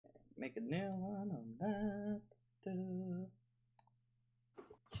make a new one on that.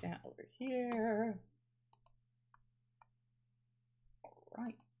 Chat over here.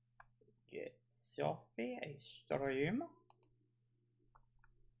 Alright. Get Sophie a stream.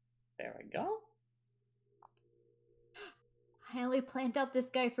 There we go. I only planned out this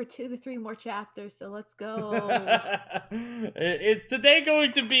guy for 2 to 3 more chapters, so let's go. Is today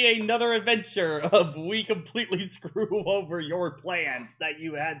going to be another adventure of we completely screw over your plans that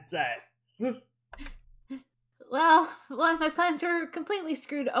you had set? Well, my plans were completely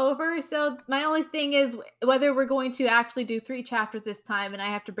screwed over, so my only thing is whether we're going to actually do 3 chapters this time, and I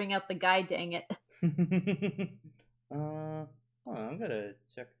have to bring out the guide, dang it. Hold on, I'm gonna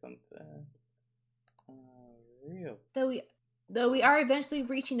check something. Real. Though we are eventually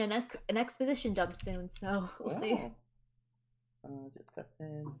reaching an exposition dump soon, so we'll see. Just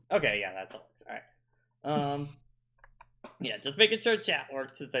testing. Okay, yeah, that's all. Alright. Yeah, just making sure chat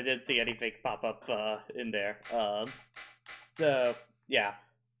worked since I didn't see anything pop up in there. So yeah.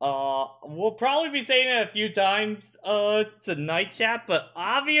 We'll probably be saying it a few times tonight, chat, but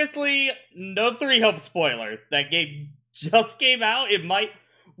obviously no 3 Hope spoilers. That game just came out.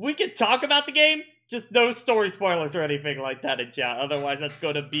 We could talk about the game, just no story spoilers or anything like that in chat. Otherwise that's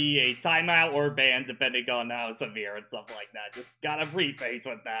gonna be a timeout or ban depending on how severe and stuff like that. Just gotta preface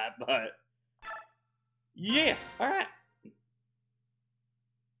with that, but yeah, alright.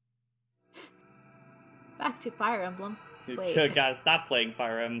 Back to Fire Emblem. Wait. Gotta stop playing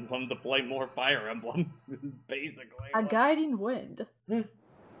Fire Emblem to play more Fire Emblem. Is basically a guiding wind. And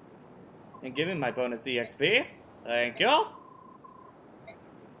give me my bonus EXP. Thank you.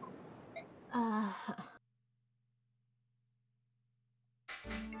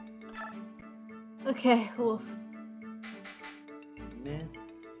 Okay, oof. Miss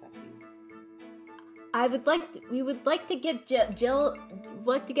Tucky. We would like to get Jill.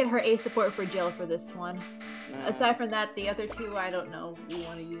 Like to get her A support for Jill for this one. Aside from that, the other 2 I don't know we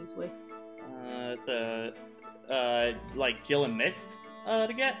want to use with. It's like Jill and Mist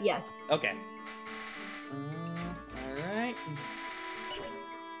to get? Yes. Okay. Alright.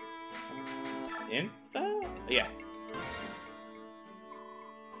 Info? Yeah.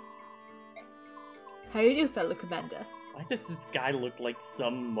 How you do, fellow commander? Why does this guy look like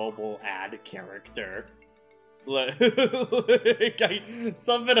some mobile ad character?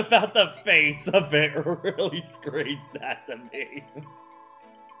 Something about the face of it really screams that to me.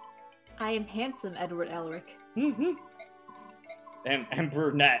 I am handsome, Edward Elric. Mm-hmm. And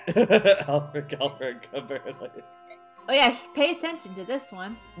brunette. Elric, apparently. Oh yeah, pay attention to this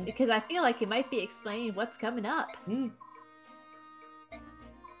one, because I feel like it might be explaining what's coming up.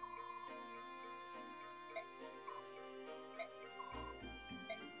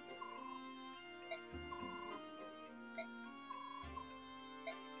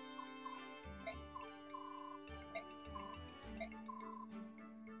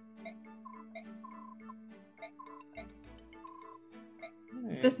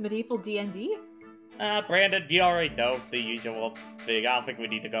 Is this medieval D&D? Brandon, you already know the usual thing. I don't think we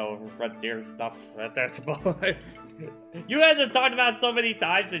need to go over Frontier stuff at this point. You guys have talked about it so many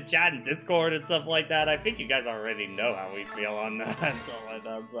times in chat and Discord and stuff like that. I think you guys already know how we feel on that and stuff like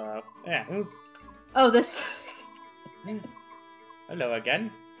that, so, yeah. Oh, this... Hello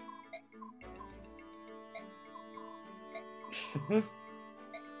again.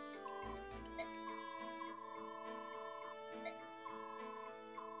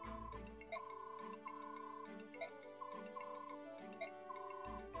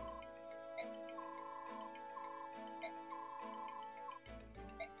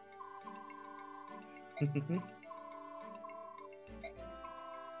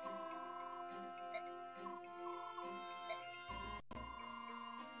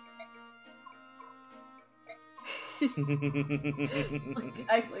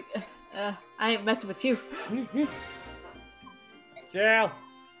 I ain't messing with you. Jill!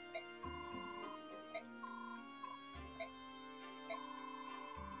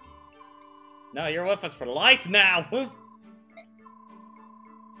 No, you're with us for life now!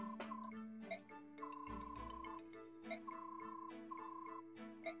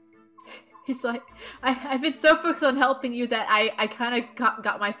 He's like, I've been so focused on helping you that I kind of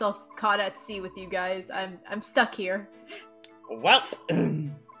got myself caught at sea with you guys. I'm stuck here. Well,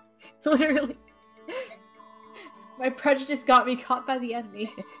 literally, my prejudice got me caught by the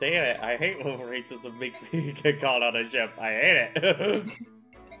enemy. Damn it! I hate when racism makes me get caught on a ship. I hate it.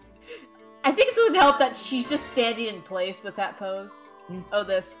 I think it doesn't help that she's just standing in place with that pose. Oh,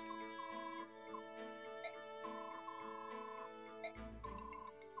 this.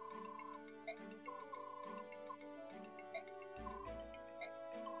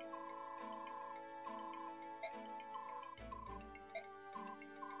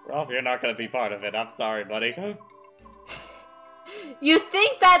 Well, if you're not gonna be part of it, I'm sorry, buddy. You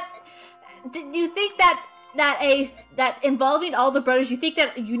think that involving all the brothers, you think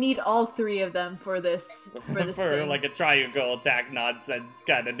that you need all three of them for this For thing. like a triangle attack nonsense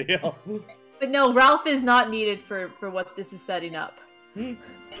kind of deal. But no, Ralph is not needed for what this is setting up.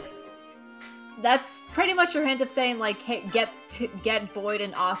 That's pretty much your hint of saying, like, hey, get Boyd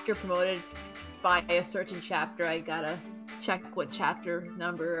and Oscar promoted by a certain chapter. I gotta check what chapter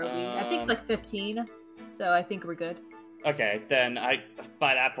number are we. I think it's like 15, so I think we're good. Okay, then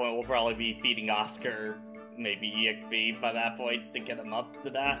by that point we'll probably be feeding Oscar maybe EXP by that point to get him up to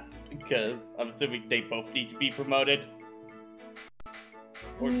that, because I'm assuming they both need to be promoted.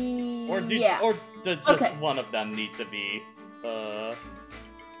 Or does just one of them need to be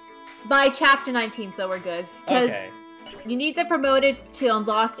by chapter 19, so we're good. Okay. You need them promoted to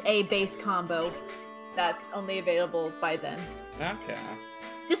unlock a base combo that's only available by then. Okay.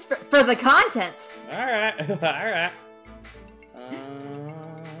 Just for the content. Alright, alright.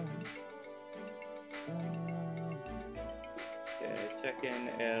 Okay, checking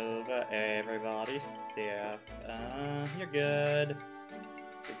over everybody's stuff. You're good.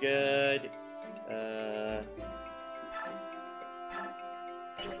 You're good.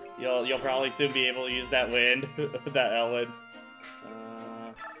 You'll probably soon be able to use that wind, that Ellen.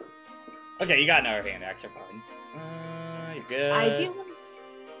 Okay, you got another hand action, fine. You're good.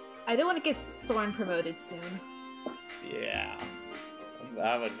 I do want to get Soren promoted soon. Yeah.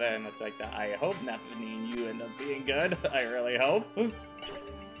 I would very much like that. I hope Nathanie and you end up being good. I really hope.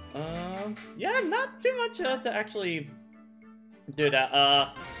 Yeah, not too much to actually do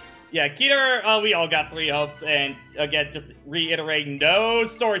that. Yeah, Keter, we all got 3 hopes, and again, just reiterating, no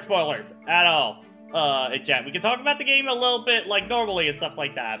story spoilers at all. In chat, we can talk about the game a little bit like normally and stuff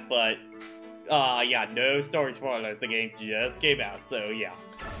like that, but yeah, no story spoilers. The game just came out, so yeah.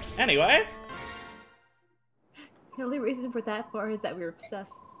 Anyway. The only reason for that far is that we're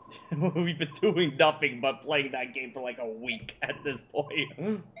obsessed. We've been doing nothing but playing that game for like a week at this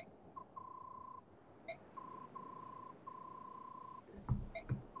point.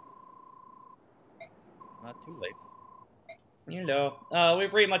 Not too late. You know, we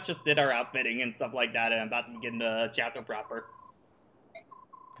pretty much just did our outfitting and stuff like that, and I'm about to begin the chapter proper.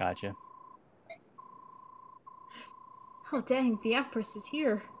 Gotcha. Oh dang, the Empress is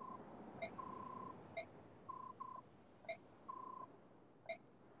here.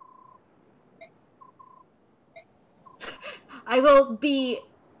 I will be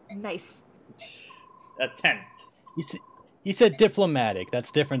nice. Attempt. He said diplomatic.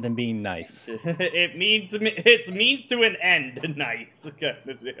 That's different than being nice. It means to an end. Nice.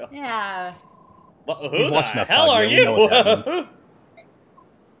 Yeah. But who the hell are you?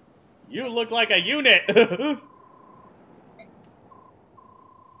 You look like a unit.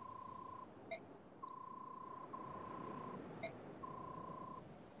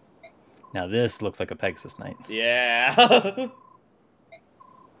 Now this looks like a Pegasus Knight. Yeah.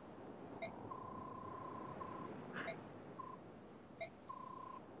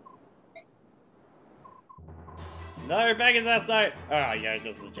 Another Pegasus Knight. Oh, yeah,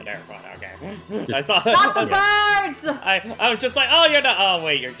 just a generic one. Okay. I thought. Not the birds. I was just like, oh, you're not. Oh,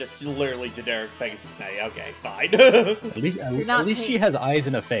 wait, you're just literally generic Pegasus Knight. Okay, fine. At least she has eyes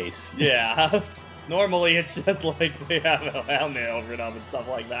and a face. Yeah. Normally, it's just like they have a helmet over them and stuff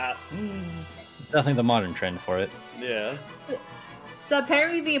like that. It's definitely the modern trend for it. Yeah. So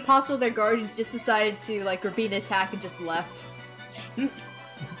apparently the Apostle of their Guardian just decided to, like, repeat an attack and just left.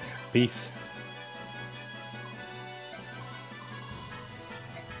 Peace.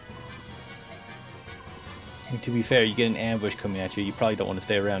 I mean, to be fair, you get an ambush coming at you, you probably don't want to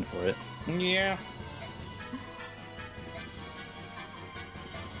stay around for it. Yeah.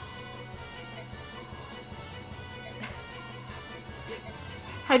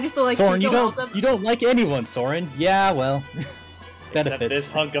 I just like Soren, you don't like anyone, Soren. Yeah, well, benefits. Except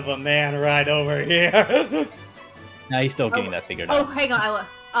this hunk of a man right over here. Nah, he's still getting that figured out. out. Oh, hang on,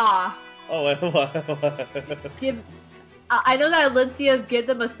 Oh, I know that Alincia's Give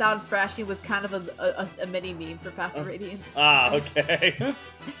Them a Sound Thrashing was kind of a mini meme for Path of Radiance. Okay.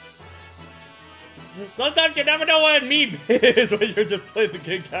 Sometimes you never know what a meme is when you're just playing the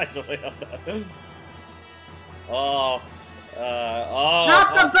game casually on that. Not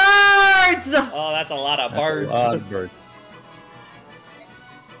the birds! Oh, that's a lot of birds. A lot of birds.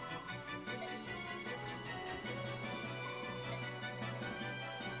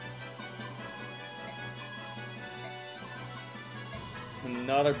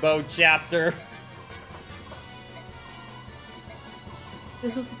 Another boat chapter.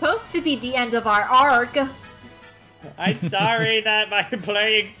 This was supposed to be the end of our arc. I'm sorry that my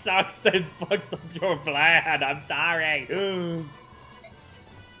playing sucks and fucks up your plan. I'm sorry.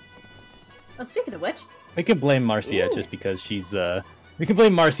 Oh, speaking of which, We can blame Marcia just because she's we can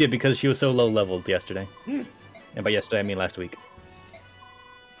blame Marcia because she was so low leveled yesterday. And by yesterday I mean last week.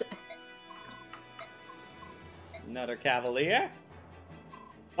 Another cavalier?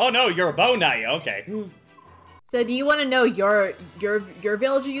 Oh no, you're a bow knight. Okay. so do you want to know your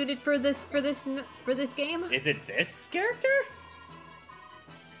villager unit for this game? Is it this character?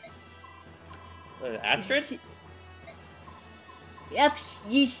 Astrid? Yep,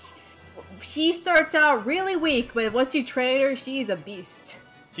 she starts out really weak, but once you train her, she's a beast.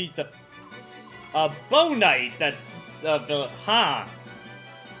 She's a bow knight. That's huh?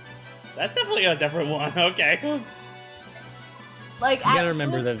 That's definitely a different one. Okay. Like, You gotta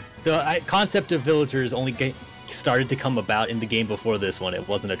remember that the concept of villagers only started to come about in the game before this one. It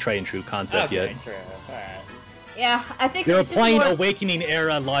wasn't a tried and true concept yet. True. Alright. Yeah, I think They're it's just applying more... Awakening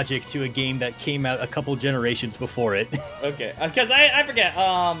era logic to a game that came out a couple generations before it. Okay, because I forget,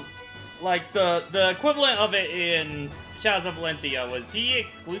 like, the equivalent of it in Shadows of Valentia, was he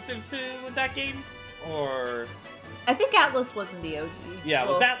exclusive to that game? Or... I think Atlas was in the OG. Yeah,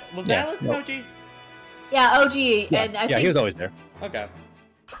 Well, was Atlas an OG? Yeah, OG, Yeah, and I think... he was always there. Okay.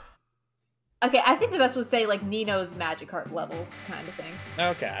 Okay, I think the best would say, like, Nino's Magic Heart levels kind of thing.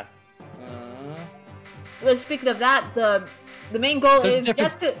 Okay. But speaking of that, the main goal There's a is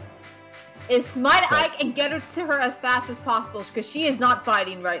difference- smite Right. Ike and get her to her as fast as possible, because she is not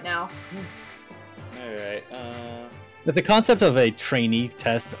fighting right now. Alright, But the concept of a trainee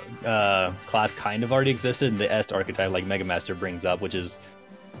test class kind of already existed in the Est archetype, like Mega Master brings up, which is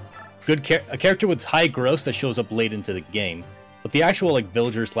a character with high growth that shows up late into the game. But the actual like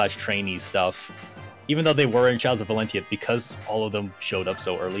villager/trainee stuff, even though they were in Shadows of Valentia, because all of them showed up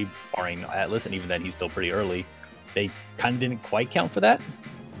so early, barring Atlas, and even then he's still pretty early, they kind of didn't quite count for that.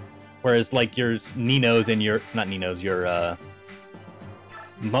 Whereas like your Ninos and your your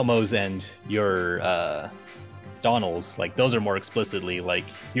Momos and your Donalds, like those are more explicitly like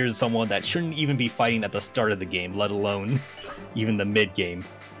here's someone that shouldn't even be fighting at the start of the game, let alone even the mid game.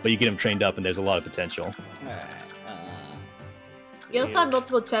 But you get them trained up, and there's a lot of potential. alright, You also have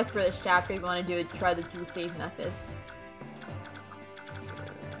multiple chests for this chapter if you want to do it. Try the two-phase method.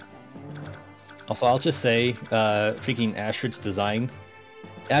 Also, I'll just say, freaking Astrid's design,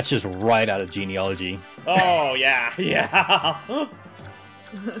 that's just right out of genealogy. Oh, yeah, yeah.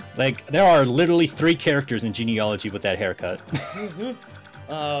 Like, there are literally 3 characters in genealogy with that haircut.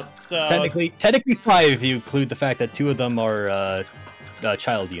 So... Technically 5 if you include the fact that 2 of them are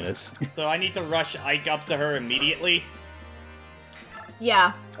child units. So I need to rush Ike up to her immediately?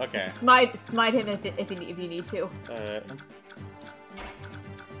 Yeah. Okay. Smite him if you need to.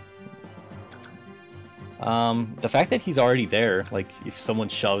 The fact that he's already there, like, if someone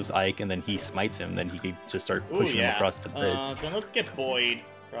shoves Ike and then he smites him, then he could just start pushing him across the bridge. Then let's get Boyd,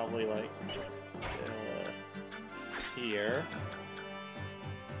 probably, like, here.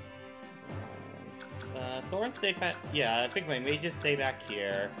 Soren stay back. Yeah, I think my mages stay back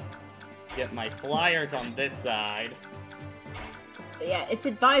here. Get my flyers on this side. But yeah, it's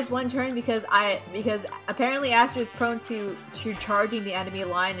advised one turn because apparently Astrid is prone to charging the enemy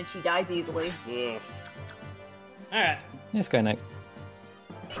line and she dies easily. Ugh. Alright. Yeah, Sky Knight.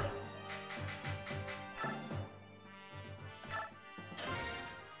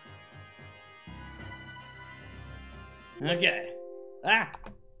 Okay. Ah!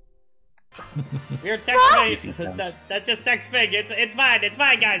 We're text Easy fig. times. That's just text fig. It's fine. It's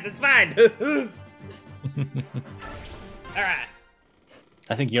fine, guys. It's fine. Alright.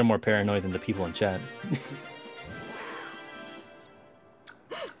 I think you're more paranoid than the people in chat.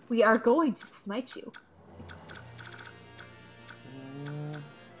 We are going to smite you.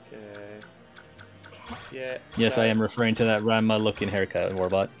 Okay. Yeah. Yes, I am referring to that Ranma-looking haircut,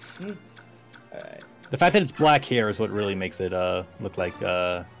 Warbot. Alright. The fact that it's black hair is what really makes it look like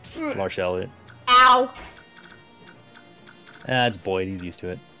Marshall. Ow! It's Boyd, he's used to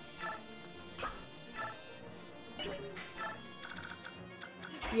it.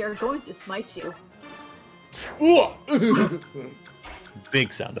 We are going to smite you.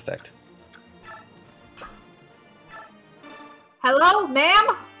 Big sound effect. Hello,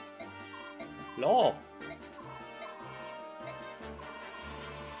 ma'am? Law.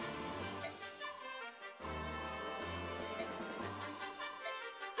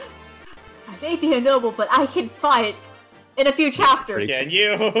 I may be a noble, but I can fight in a few chapters. Can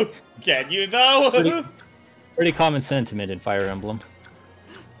you? Can you though? Pretty common sentiment in Fire Emblem.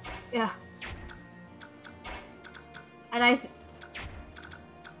 Yeah. And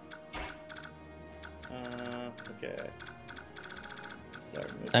Okay.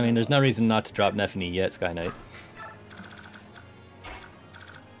 I mean, there's no reason not to drop Nephany yet, Sky Knight.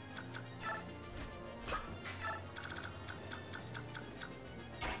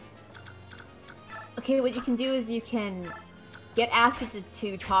 Okay, what you can do is you can get Astrid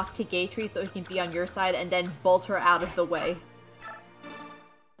to talk to Gatry so he can be on your side, and then bolt her out of the way.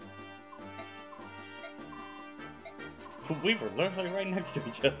 We were literally right next to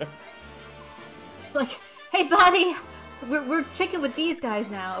each other. It's like, hey buddy, we're checking with these guys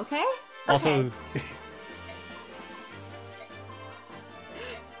now, okay? Also,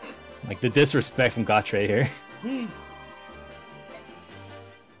 like the disrespect from Gatre here.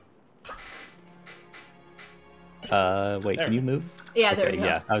 Wait, can you move? Yeah, there we go.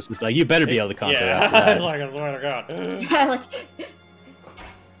 Yeah, I was just like, you better be able to counter yeah, after that. like, I swear to God. Yeah, like...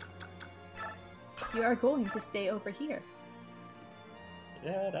 You are going to stay over here.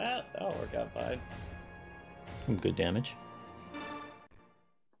 Yeah, that'll work out fine. Some good damage.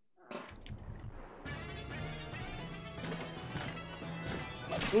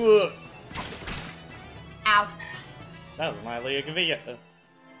 Ugh. Ow. That was mildly inconvenient. I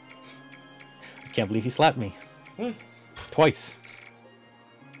can't believe he slapped me. Twice.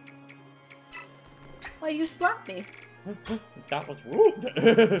 Why you slapped me? That was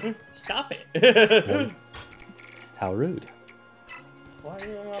rude. Stop it. How rude. Why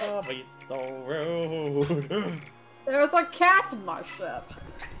you gotta be so rude? There's a cat in my ship.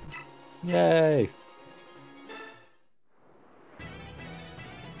 Yay.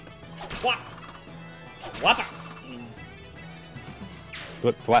 What? What?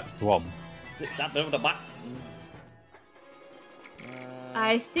 What? What? Stop moving the butt.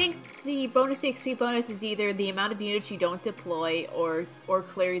 I think the bonus XP bonus is either the amount of units you don't deploy or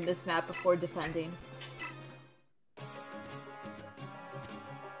clearing this map before defending.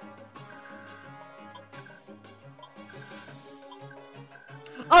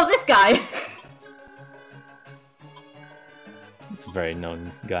 Oh, this guy! It's a very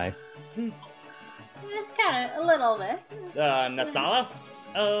known guy. Kinda, a little bit. Nasala?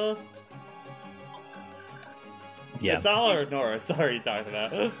 Yeah. Nasala or Norris? Sorry, you talking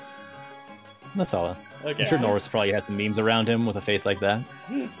about. That's all. Okay. I'm sure Norris probably has some memes around him with a face like that.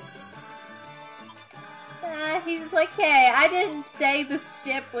 He's like, hey, I didn't say this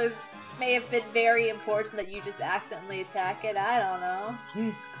ship may have been very important that you just accidentally attack it. I don't know.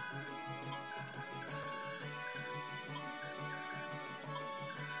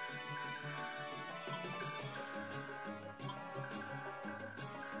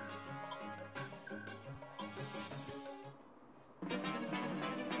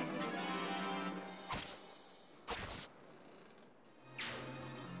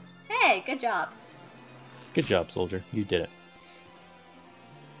 Hey, good job. Good job, soldier. You did it.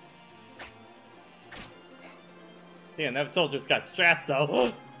 Damn, that soldier's got strats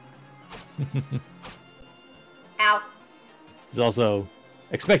though. Ow. It's also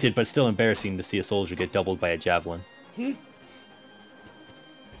expected, but still embarrassing to see a soldier get doubled by a javelin.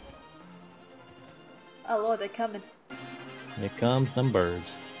 Oh lord, they're coming. Here comes them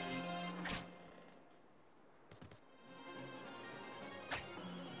birds.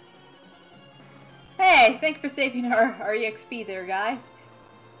 Hey, thanks for saving our EXP there, guy.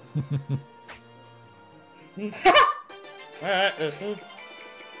 Alright.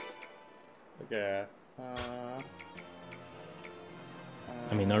 Okay.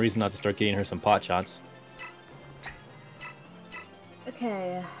 I mean, no reason not to start getting her some pot shots.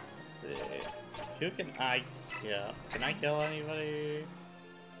 Okay. Let's see. Who can I kill? Can I kill anybody?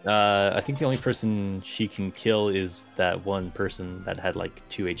 I think the only person she can kill is that one person that had like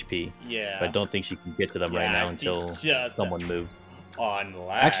 2 HP. Yeah. But I don't think she can get to them right now until just someone moves.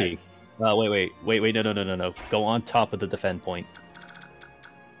 Unless... Actually, wait, no. Go on top of the defend point.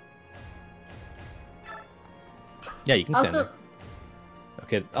 Yeah, you can stand there.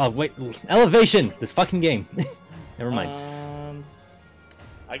 Okay, oh wait, elevation! This fucking game. Never mind.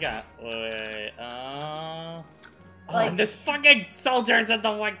 I got, like, this fucking soldier's in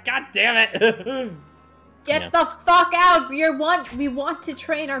the way, god damn it! Get the fuck out! We want to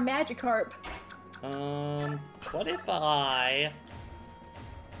train our Magikarp. What if I...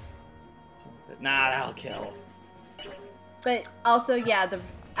 Nah, that'll kill. But also, yeah, the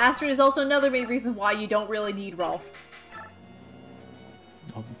Astrid is also another main reason why you don't really need Rolf.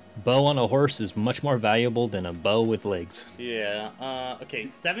 A bow on a horse is much more valuable than a bow with legs. Yeah, okay,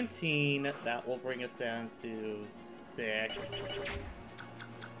 17, that will bring us down to 6.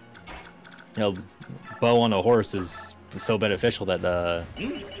 You know, bow on a horse is so beneficial that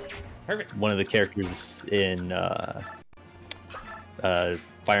Perfect. one of the characters in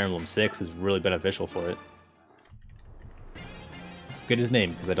Fire Emblem 6 is really beneficial for it. forget his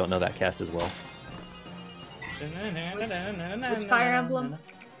name because I don't know that cast as well. Which Fire Emblem?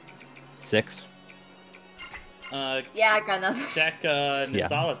 6. Yeah, I got nothing. Check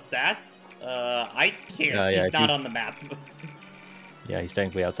Nisala's stats. I can't. Yeah, He's not on the map. Yeah, he's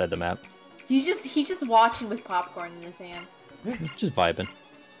technically outside the map. He's just watching with popcorn in his hand. Just vibing.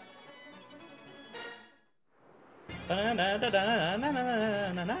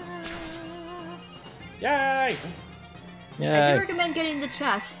 Yay! Yeah. I do recommend getting the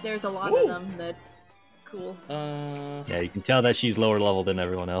chest. There's a lot of them. That's cool. Yeah, you can tell that she's lower level than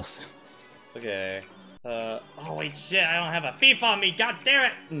everyone else. Okay. Oh wait, shit! I don't have a thief on me. God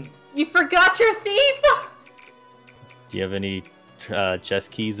damn it! You forgot your thief. Do you have any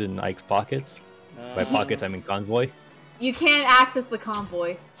chest keys in Ike's pockets? By pockets, I mean convoy. You can't access the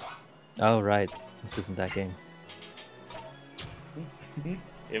convoy. Oh right, this isn't that game.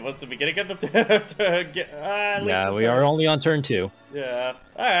 It was the beginning of the. Yeah, we are only on turn 2. Yeah.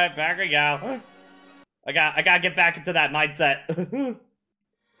 All right, back we go. I gotta get back into that mindset.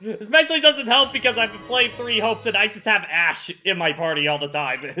 Especially doesn't help because I've been playing 3 hopes and I just have Ash in my party all the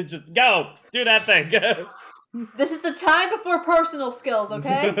time. Just go, do that thing. This is the time before personal skills,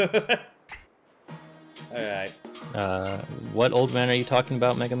 okay? All right. What old man are you talking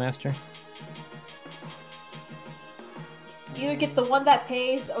about, Mega Master? You either get the one that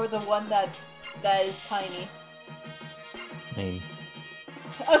pays or the one that is tiny. I mean,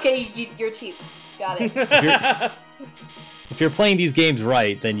 okay, you're cheap. Got it. If you're playing these games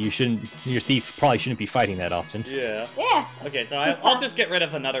right, then you shouldn't. Your thief probably shouldn't be fighting that often. Yeah. Yeah. Okay, so I'll just get rid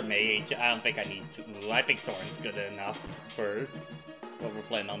of another mage. I don't think I need to. I think Soren's good enough for what we're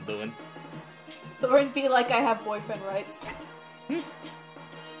planning on doing. Soren be like, I have boyfriend rights.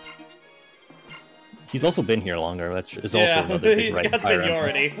 He's also been here longer, which is also another big right. He's got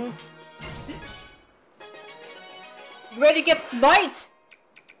seniority. You ready to get smite?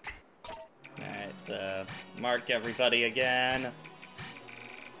 Alright, mark everybody again.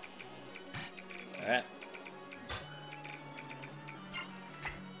 Alright.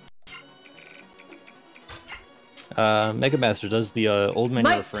 Mega Master, does the old man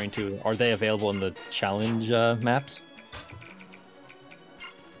you're referring to, are they available in the challenge maps?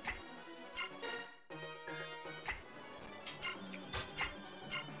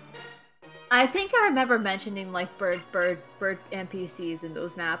 I think I remember mentioning like bird NPCs in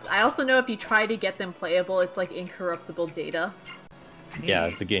those maps. I also know if you try to get them playable, it's like incorruptible data. Yeah,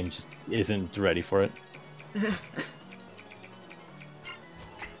 the game just isn't ready for it.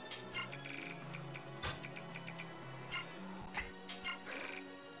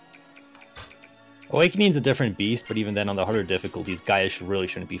 Awakening's a different beast, but even then on the harder difficulties, Gaia really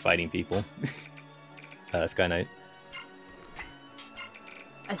shouldn't be fighting people. Sky Knight.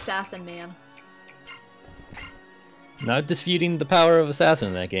 Assassin man. Not disputing the power of Assassin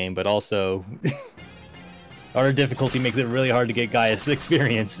in that game, but also harder difficulty makes it really hard to get Gaia's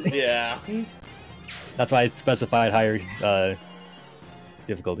experience. Yeah. That's why I specified higher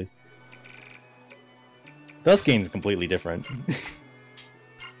difficulties. Dusk Game's completely different.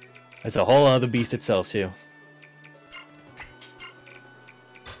 It's a whole other beast itself, too.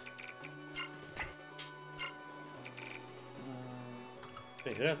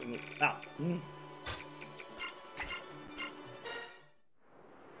 Wait, who hasn't moved? Oh.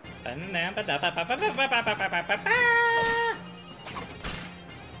 Hey,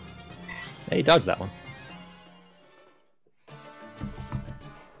 you dodged that one.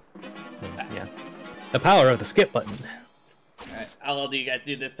 Yeah. The power of the skip button. Alright, how well do you guys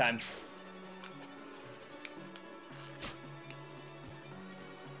do this time?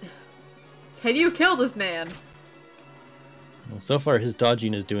 Can you kill this man? Well, so far, his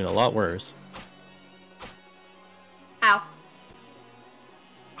dodging is doing a lot worse. Ow.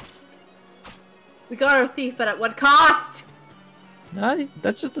 We got our thief, but at what cost? Nah,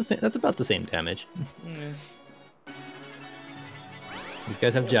 that's just the same. That's about the same damage. These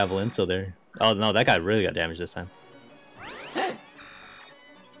guys have javelin, so they're. Oh no, that guy really got damaged this time.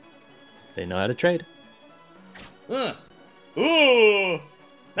 They know how to trade. Ooh! No!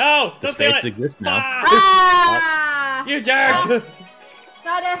 This Don't do space it! exists now. Ah! You jerk!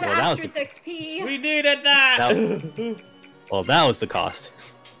 Not as Well, that was Astrid's XP. We needed that! Well, that was the cost.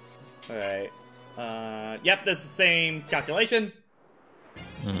 Alright. Yep, that's the same calculation.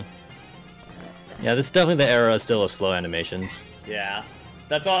 Yeah, this is definitely the era still of slow animations. Yeah.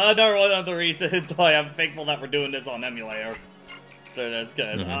 That's another one of the reasons why I'm thankful that we're doing this on emulator. So that's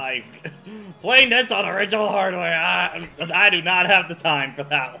good. Playing this on original hardware, I do not have the time for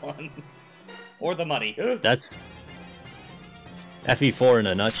that one. Or the money. That's FE4 in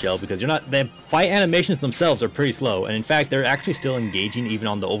a nutshell, because the fight animations themselves are pretty slow, and in fact they're actually still engaging even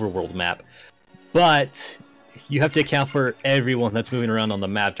on the overworld map. But you have to account for everyone that's moving around on the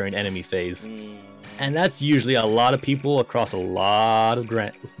map during enemy phase. And that's usually a lot of people across a lot of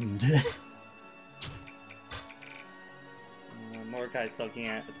ground. Mordecai still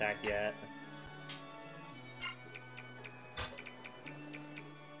can't attack yet.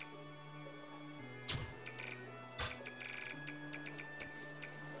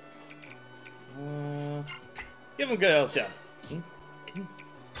 Give him a good old shove.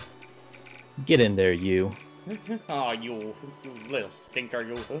 Get in there, you. Oh, you little stinker,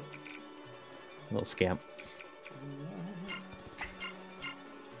 you. Little scamp.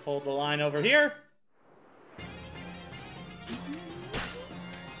 Hold the line over here.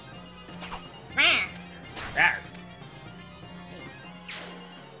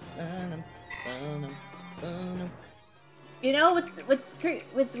 You know, with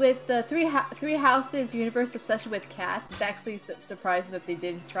the three houses universe obsession with cats, it's actually surprising that they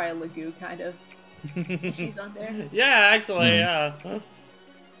didn't try a Lagoo kind of. She's on there. Yeah, actually, yeah.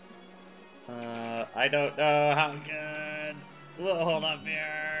 I don't know how good. We'll hold up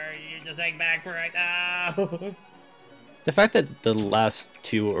here. You just hang back for right now. The fact that the last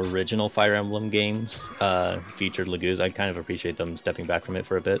two original Fire Emblem games featured Lagoos, I kind of appreciate them stepping back from it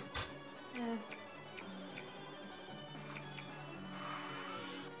for a bit.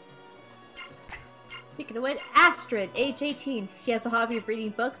 Speaking of which, Astrid, age 18. She has a hobby of reading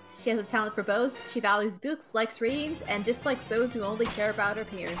books. She has a talent for bows. She values books, likes readings, and dislikes those who only care about her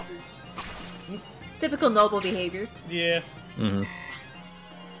appearances. Typical noble behavior. Yeah. Mm-hmm.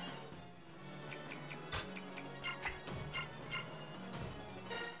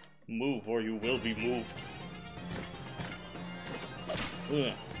 Move or you will be moved.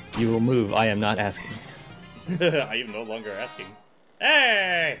 Ugh. You will move, I am not asking. I am no longer asking.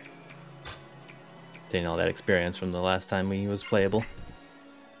 Hey! Taking all that experience from the last time he was playable.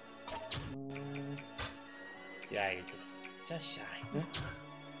 Yeah, you're just shy.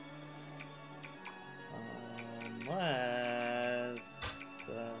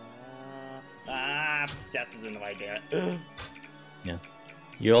 Jess is in the way, damn it. Yeah.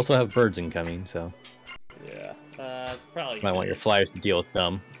 You also have birds incoming, so... Yeah. Probably... Might want your flyers to deal with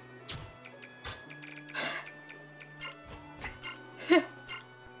them.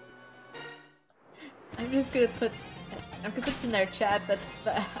 I'm gonna put this in their chat, but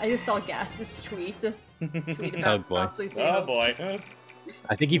I just saw Gas's tweet about last week's Three Hopes. Boy.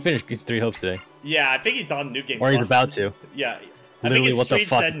 I think he finished 3 Hopes today. Yeah, I think he's on New Game Or Plus. he's about to. Yeah. Literally, what the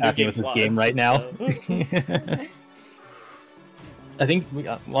fuck is happening with this game right now? I think,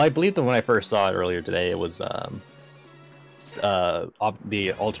 well, I believe that when I first saw it earlier today, it was the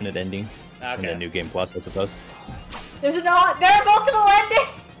alternate ending in the New Game Plus, I suppose. There are multiple endings!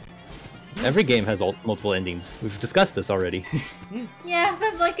 Every game has multiple endings. We've discussed this already. Yeah,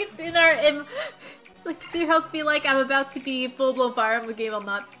 but like like Three Hopes be like, I'm about to be full-blown Fire Emblem game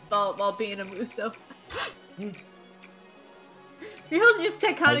while being a Muso. Three Hopes is just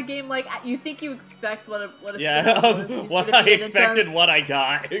that kind of game like you think you expect what a what I expected, what I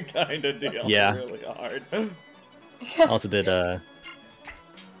got, kind of deal. Yeah, really hard. Also, did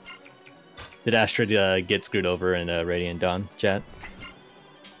Astrid get screwed over in Radiant Dawn chat?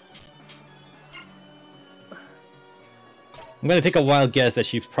 I'm gonna take a wild guess that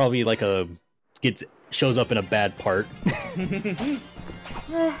she's probably like shows up in a bad part.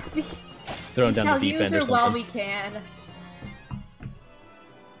 Throwing down the deep end or something. While we can.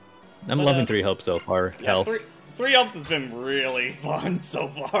 I'm loving 3 Hopes so far. Yeah, Hell, 3 Hopes has been really fun so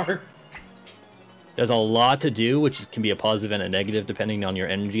far. There's a lot to do, which can be a positive and a negative depending on your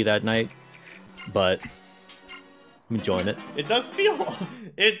energy that night. But I'm enjoying it. It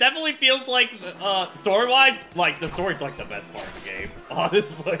definitely feels like, story-wise, like the story's like the best part of the game.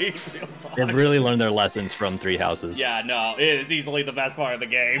 Honestly, they've really learned their lessons from 3 Houses. Yeah, no, it is easily the best part of the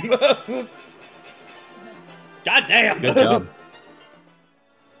game. God damn! Good job.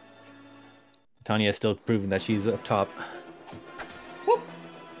 Tanya is still proving that she's up top.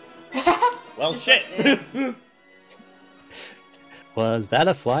 Well, shit. Was that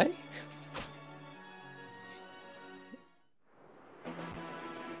a fly?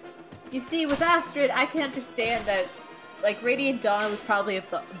 You see, with Astrid, I can understand that, like, Radiant Dawn was probably a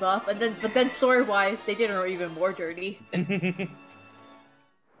buff, but then story-wise, they did her even more dirty.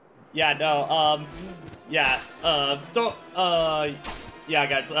 Yeah, no, yeah, yeah,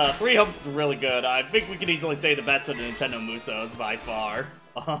 guys, 3 Hopes is really good. I think we can easily say the best of the Nintendo Musos by far.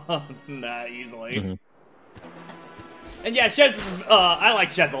 Not easily. Mm-hmm. And yeah, Shez is, I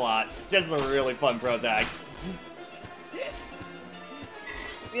like Shez a lot. Shez is a really fun pro tag.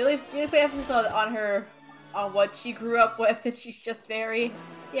 really put emphasis on her, on what she grew up with, and she's just very,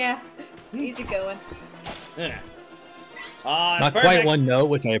 easy going. Yeah. Not perfect. quite one note,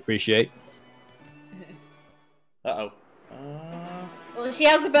 which I appreciate. Uh-oh. Well, she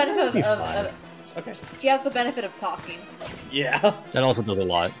has the benefit of Okay. she has the benefit of talking. Yeah. That also does a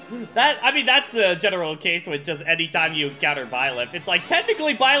lot. That's a general case with just anytime you encounter Byleth. It's like,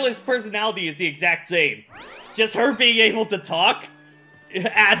 technically Byleth's personality is the exact same. Just her being able to talk, it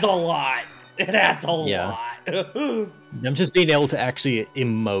adds a lot. It adds a lot. I'm just being able to actually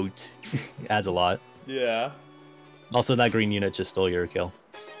emote adds a lot. Yeah. Also, that green unit just stole your kill.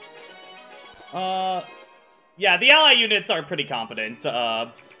 Yeah, the ally units are pretty competent,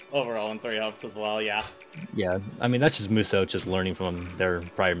 overall in 3 helps as well, yeah. Yeah, I mean, that's just Musou just learning from their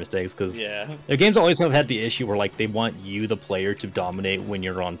prior mistakes, because their games always have had the issue where, like, they want you, the player, to dominate when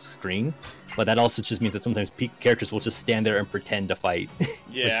you're on screen, but that also just means that sometimes characters will just stand there and pretend to fight,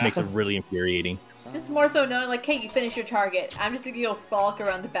 which makes it really infuriating. Just more so knowing, like, hey, you finish your target. I'm just gonna go frolic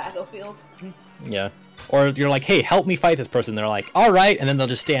around the battlefield. Yeah. Or you're like, hey, help me fight this person. They're like, all right, and then they'll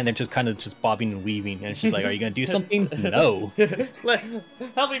just stand there just kind of just bobbing and weaving, and it's just like, are you going to do something? No.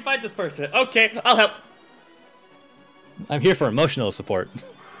 Help me fight this person. Okay, I'll help. I'm here for emotional support.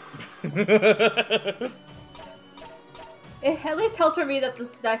 It at least helps for me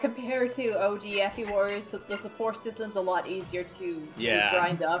that compared to OG FE Warriors, the support system's a lot easier to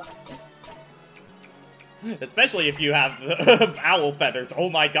grind up. Especially if you have owl feathers.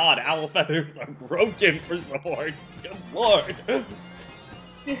 Oh my god, owl feathers are broken for swords. Good lord.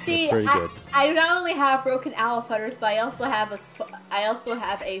 You see, I not only have broken owl feathers, but I also have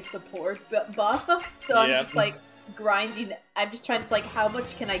a support buff. So I'm just like grinding. I'm just trying to like, how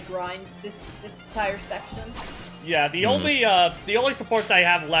much can I grind this entire section? Yeah, the only supports I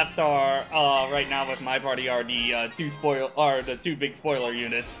have left are right now with my party are the two big spoiler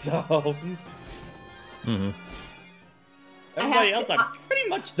units. So. Everybody else I'm pretty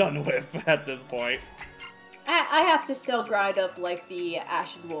much done with at this point. I have to still grind up like the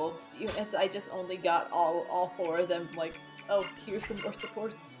Ashen Wolves units. I just only got all 4 of them. Like, oh, here's some more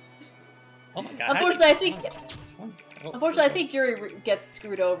supports. Oh my god! Unfortunately, I think Yuri gets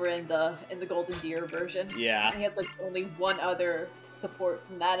screwed over in the Golden Deer version. Yeah. And he has like only one other support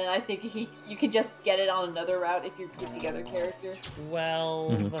from that, and I think you can just get it on another route if you put together character.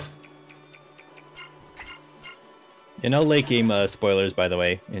 12. No late game spoilers, by the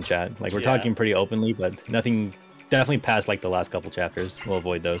way, in chat. Like, we're talking pretty openly, but nothing definitely past like the last couple chapters. We'll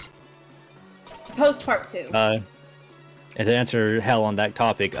avoid those. Post part 2. And to answer hell on that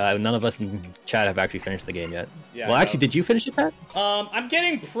topic, none of us in chat have actually finished the game yet. Yeah, well, actually, did you finish it, Pat? I'm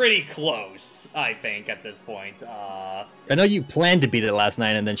getting pretty close, I think, at this point. I know you planned to beat it last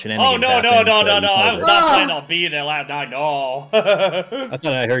night, and then shenanigans happened. Oh, no. I was not planning on beating it last night, no. I thought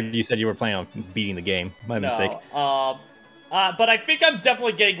I heard you said you were planning on beating the game. My mistake. But I think I'm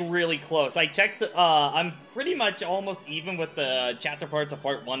definitely getting really close. I checked, I'm pretty much almost even with the chapter parts of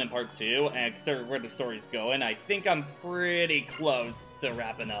part 1 and part 2, and considering where the story's going, I think I'm pretty close to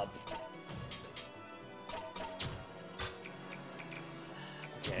wrapping up.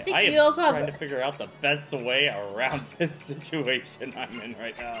 Okay, I am trying to figure out the best way around this situation I'm in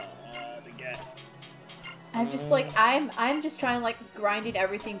right now to get. I'm just like, I'm just trying like grinding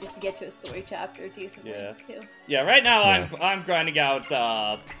everything just to get to a story chapter decently too. Yeah, right now I'm grinding out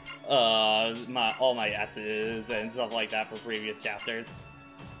all my S's and stuff like that for previous chapters.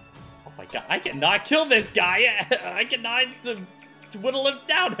 Oh my god, I cannot kill this guy! I cannot whittle him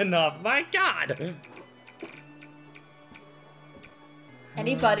down enough, my god! Can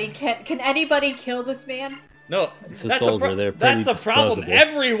anybody kill this man? No, it's a soldier. That's a problem.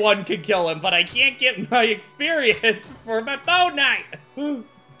 Everyone can kill him, but I can't get my experience for my bow knight.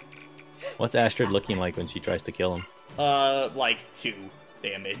 What's Astrid looking like when she tries to kill him? Like 2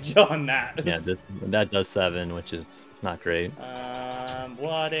 damage on that. Yeah, that does 7, which is not great.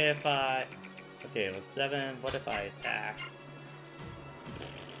 What if I? Okay, it was 7. What if I attack?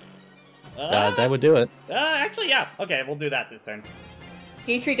 That would do it. Actually, yeah. Okay, we'll do that this turn.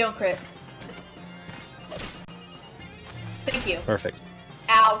 Gatry, don't crit. Thank you. Perfect.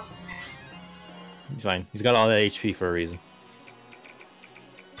 Ow. He's fine. He's got all that HP for a reason.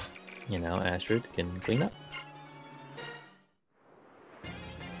 You know, Astrid can clean up.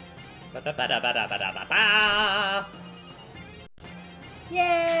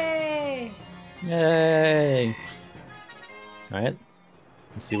 Yay! Yay! Alright.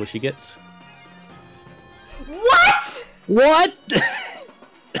 Let's see what she gets. What?! What?!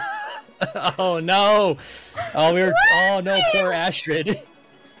 Oh no! Oh, oh no, poor Astrid.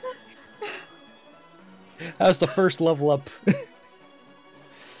 That was the first level up.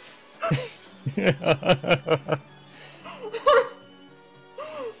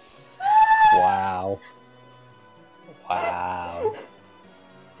 Wow. Wow.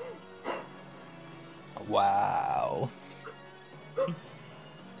 Wow.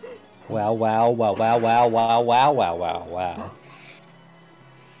 Wow, wow, wow, wow, wow, wow, wow, wow, wow, wow.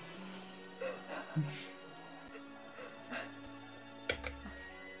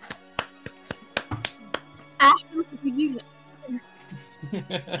 Ashton, you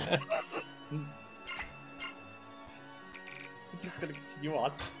I'm just gonna continue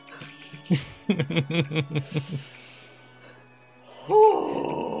on.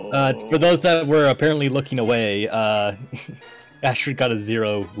 For those that were apparently looking away, Astrid got a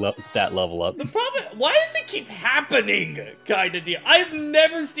 0 stat level up. The problem, why does it keep happening? Kind of deal. I've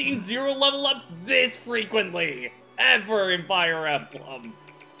never seen 0 level ups this frequently, ever in Fire Emblem.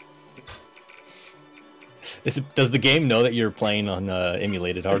 Does the game know that you're playing on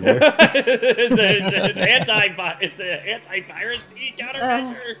emulated hardware? it's an anti-piracy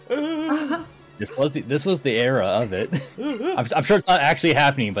countermeasure. This was the era of it. I'm sure it's not actually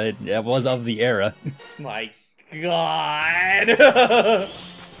happening, but it was of the era. My God.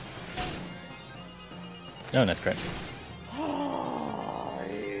 No, that's correct. Oh,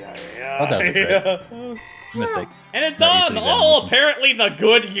 that was a crit. Mistake. And it's on all apparently the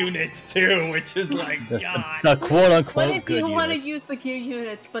good units too, which is like, God. The quote-unquote what if good you want to units. use the Q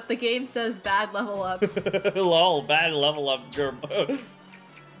units, but the game says bad level ups? Lol, bad level up.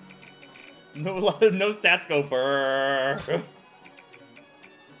 No stats go burr. I'm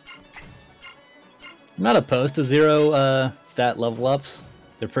not opposed to 0 stat level ups.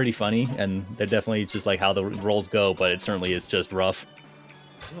 They're pretty funny, and they're definitely just like how the rolls go, but it certainly is just rough.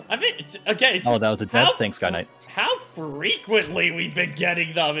 I mean, again, it's oh, that was a death. Thanks, Sky Knight. How frequently we've been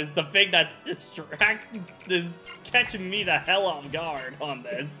getting them is the thing that's is catching me the hell off guard on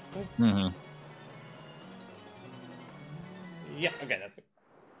this. Mm-hmm. Yeah, okay, that's good.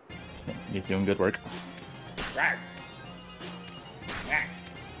 You're doing good work. Rawr. Rawr.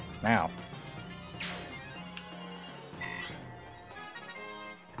 Now.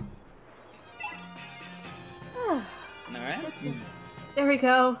 Alright. There we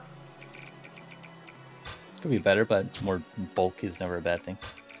go. Could be better, but more bulk is never a bad thing.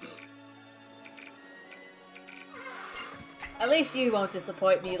 At least you won't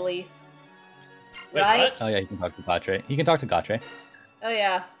disappoint me, Leaf. Wait, Right? what? Oh yeah, you can talk to Gatre. You can talk to Gatre. Oh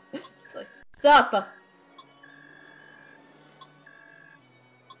yeah. It's like, sup?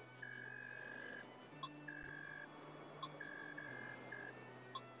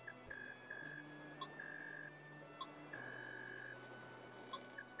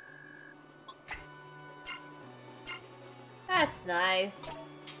 That's nice.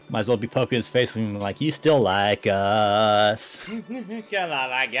 Might as well be poking his face and like, you still like us. Come on,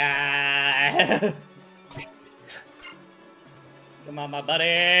 my guy. Come on, my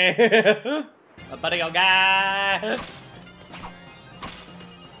buddy. My buddy, old guy.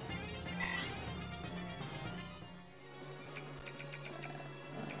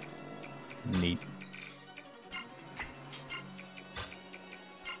 Neat.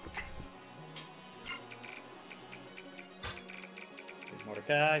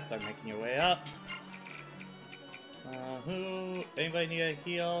 Mordecai, start making your way up. Anybody need a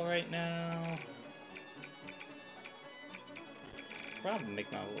heal right now? Probably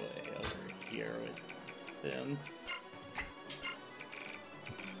make my way over here with them.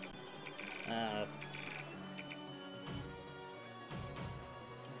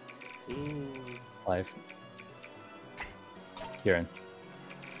 Ooh. 5. Kieran.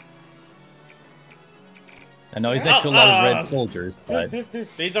 I know he's next to a lot of red soldiers, but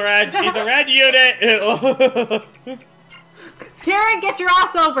He's a red unit. Karen, get your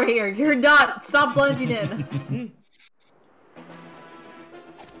ass over here! You're not! Stop blending in!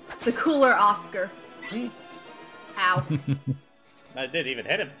 The cooler Oscar. Ow. I didn't even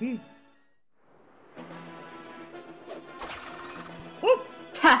hit him. Woo!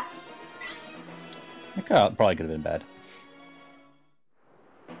 Ha! that probably could have been bad.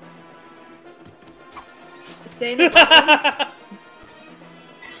 Say nothing.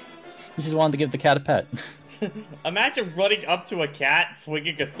 He just wanted to give the cat a pet. Imagine running up to a cat,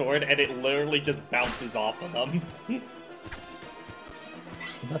 swinging a sword, and it literally just bounces off of them.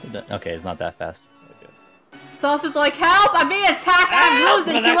 Okay, it's not that fast. Okay. Soph is like, help! I'm being attacked! I'm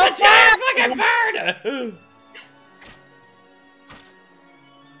losing to That's a a giant fucking bird!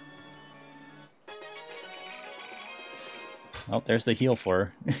 Oh, there's the heal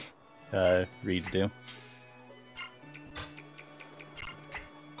for Reed to do.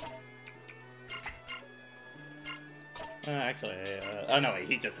 Actually, oh no, wait,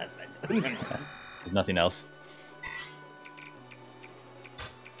 he just has been. There's nothing else.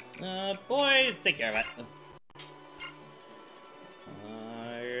 Boy, take care of it.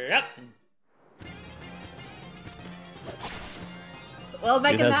 Yep. Well, Dude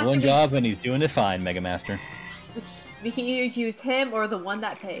Mega has Master, one job and he's doing it fine, Mega Master. we can either use him or the one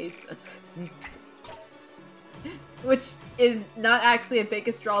that pays. Which is not actually a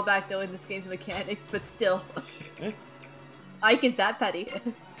biggest drawback, though, in this game's mechanics, but still. Ike is that petty.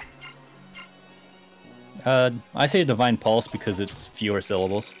 I say Divine Pulse because it's fewer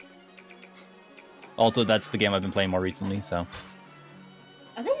syllables. Also, that's the game I've been playing more recently, so.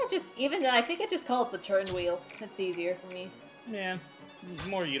 I think I think I just call it the turn wheel. That's easier for me. Yeah,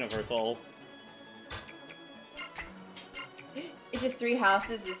 more universal. It's just Three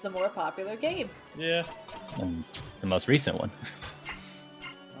Houses is the more popular game. Yeah. And the most recent one.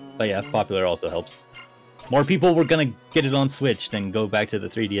 But yeah, popular also helps. More people were gonna get it on Switch than go back to the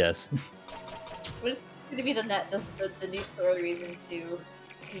 3DS. What is going to be the new story reason to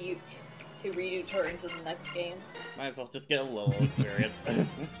redo turns in the next game? Might as well just get a little experience.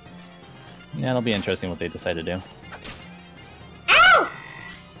 Yeah, it'll be interesting what they decide to do. Ow!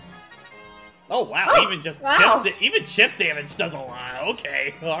 Oh wow! Oh, Even just wow. even chip damage does a lot.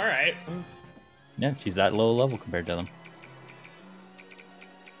 Okay, all right. Yeah, she's that low level compared to them.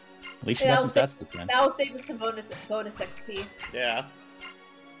 At least she Yeah, got some stats this time. That will save us some bonus XP. Yeah.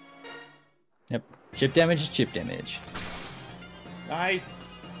 Yep. Chip damage is chip damage. Nice.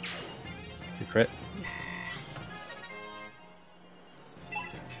 Good crit.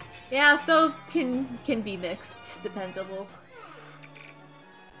 Yeah, so can be mixed, dependable.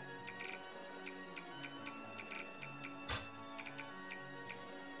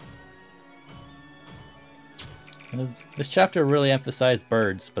 And this chapter really emphasized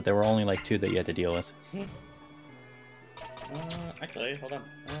birds, but there were only like 2 that you had to deal with. Actually, hold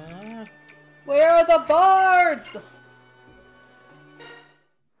on. Where are the birds?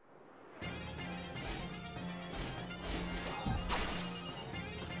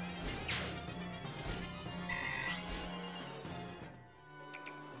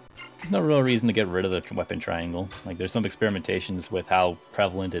 There's no real reason to get rid of the weapon triangle. Like, there's some experimentations with how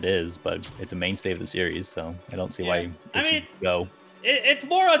prevalent it is, but it's a mainstay of the series, so I don't see why it should go. It's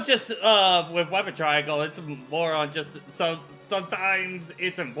more on just with weapon triangle. It's more on just sometimes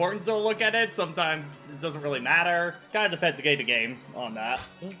it's important to look at it. Sometimes it doesn't really matter. Kind of depends game to game on that.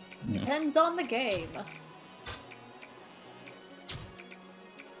 Depends on the game.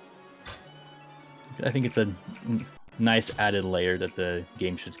 I think it's a nice added layer that the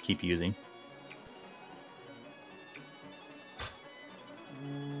game should keep using.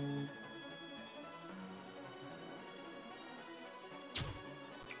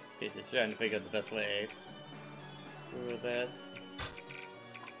 Okay, just trying to figure out the best way through this.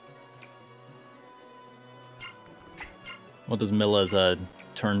 What does Milla's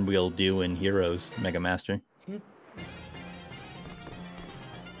turn wheel do in Heroes, Mega Master?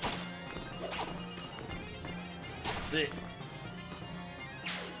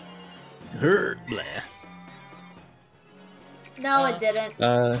 Hurt, blah. No, it didn't.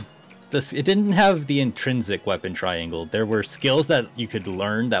 It didn't have the intrinsic weapon triangle. There were skills that you could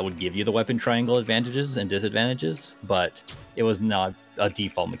learn that would give you the weapon triangle advantages and disadvantages, but it was not a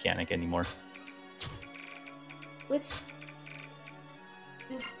default mechanic anymore.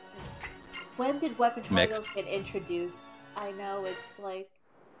 When did weapon triangles get introduced? I know it's like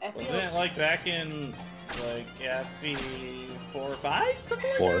Wasn't it like back in like FP 4 or 5, something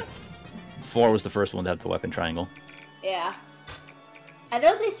like 4. that? 4 was the first one to have the weapon triangle. Yeah. I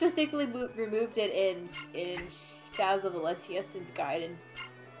know they specifically removed it in Shadows of Valentia since in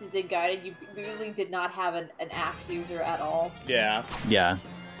Gaiden you really did not have an axe user at all. Yeah. Yeah.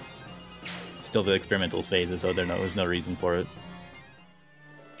 Still the experimental phases, so there was no reason for it.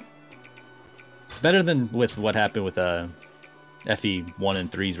 Better than with what happened with FE 1 and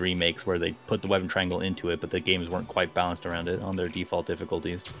 3's remakes, where they put the weapon triangle into it, but the games weren't quite balanced around it on their default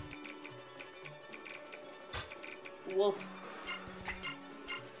difficulties. Wolf.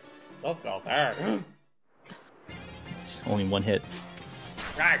 Oh, God, there. Only one hit.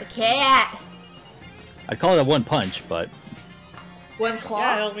 The cat! I'd call it a one punch, but... One claw?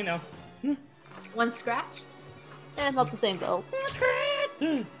 Yeah, help me know. One scratch? About the same though. One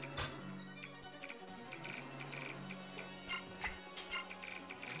scratch!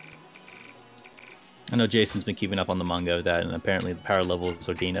 I know Jason's been keeping up on the manga of that, and apparently the power levels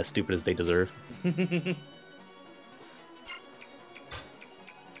are getting as stupid as they deserve.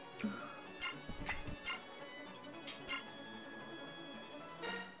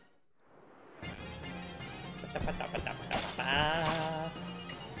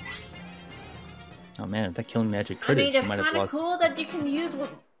 Oh man, if that killing magic I critted, mean, she it's might have kind of lost. cool that you can use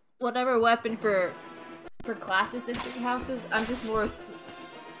whatever weapon for classes in certain houses. I'm just more.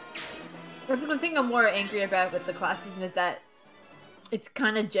 The thing I'm more angry about with the classes is that it's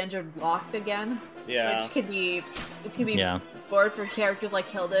kind of gender locked again. Yeah. Which can be Yeah. bored for characters like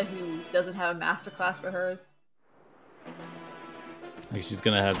Hilda who doesn't have a master class for hers. Like she's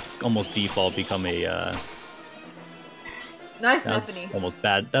gonna have almost default become a Nice, that's Stephanie. almost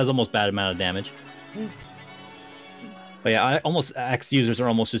bad. That's almost bad amount of damage. But yeah, almost Axe users are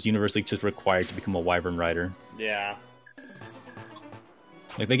almost just universally just required to become a Wyvern Rider. Yeah.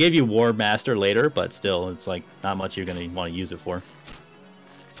 Like they gave you War Master later, but still, it's like not much you're gonna want to use it for.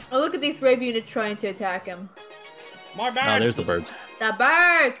 Oh, look at these brave units trying to attack him. More birds! Oh, there's the birds. The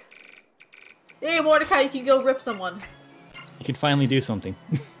birds! Hey, Mordecai, you can go rip someone. You can finally do something.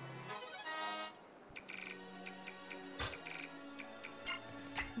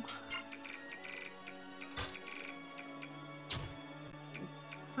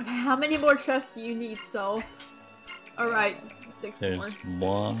 Okay, how many more chests do you need, so? Alright, 6 There's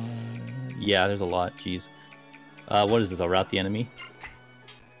more. one. Yeah, there's a lot. Jeez. What is this? I'll route the enemy.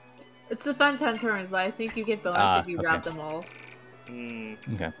 It's defend 10 turns, but I think you get bonus if you okay. route them all.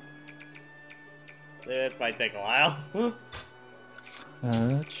 Okay. This might take a while.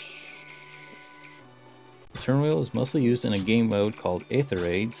 The turn wheel is mostly used in a game mode called Aether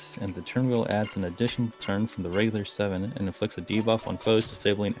Raids, and the turn wheel adds an additional turn from the regular 7 and inflicts a debuff on foes,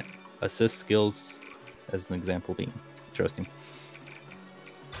 disabling assist skills as an example being. Interesting.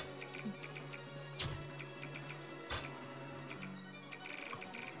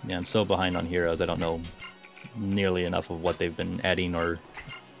 Yeah, I'm so behind on heroes, I don't know nearly enough of what they've been adding or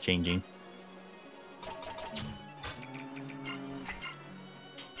changing.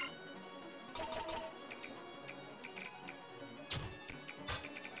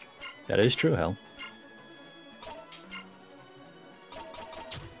 That is true, Hell.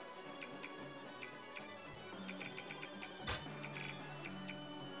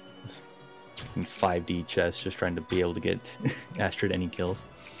 This fucking 5D chest just trying to be able to get Astrid any kills.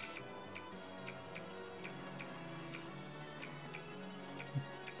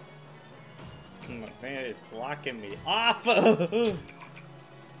 Man, it's blocking me off.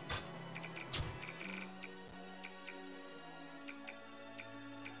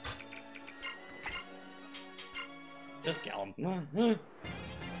 Just kill him.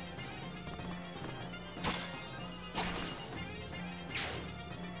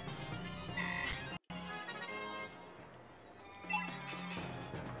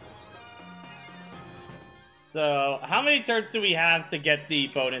 So, how many turns do we have to get the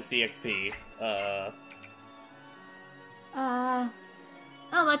bonus EXP?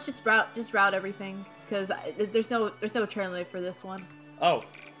 Not much. Just route everything because there's no turn limit for this one. Oh,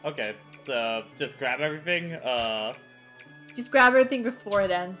 okay. Just grab everything. Just grab everything before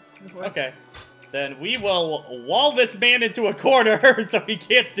it ends. Okay. Then we will wall this man into a corner so he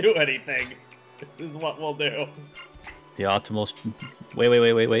can't do anything. This is what we'll do. The optimal...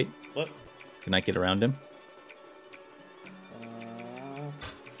 Wait. What? Can I get around him?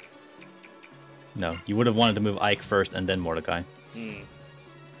 No, you would have wanted to move Ike first and then Mordecai.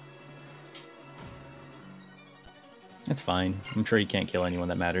 That's fine. I'm sure you can't kill anyone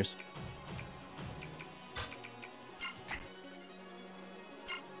that matters.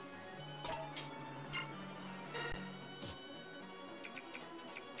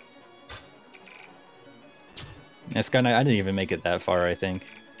 It's kind of... I didn't even make it that far, I think.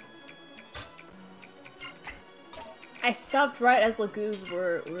 I stopped right as Lagoos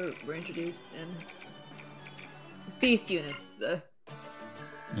were introduced in beast units.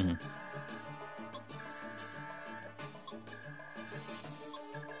 Mm-hmm.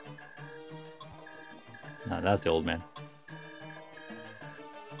 Ah, that's the old man.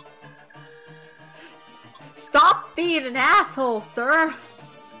 Stop being an asshole, sir!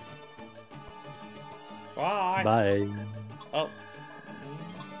 Bye. Bye. Oh.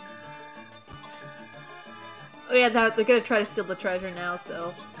 Oh yeah, they're gonna try to steal the treasure now,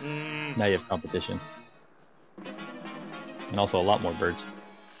 so... Now you have competition. And also a lot more birds.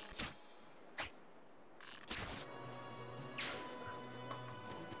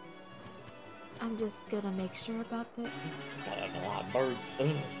 I'm just gonna make sure about this. God, I have a lot of birds.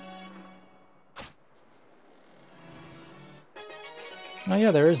 Ugh. Oh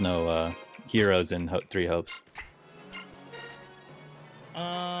yeah, there is no heroes in Three Hopes.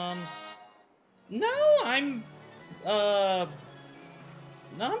 No, I'm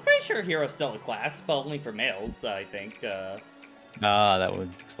pretty sure hero's still a class, but only for males, I think. Ah, that would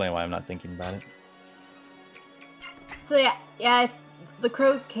explain why I'm not thinking about it. So yeah, the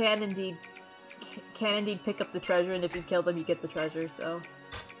crows can indeed can indeed pick up the treasure, and if you kill them, you get the treasure. So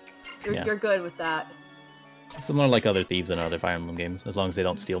Yeah. you're good with that. Similar like other thieves in other Fire Emblem games, as long as they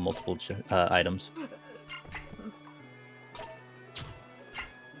don't steal multiple items.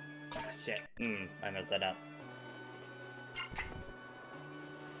 Shit. I messed that up.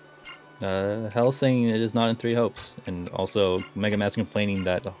 Hell saying it is not in Three Hopes, and also Mega Master complaining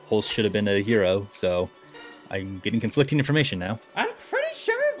that Holst should have been a hero. So I'm getting conflicting information now. I'm pretty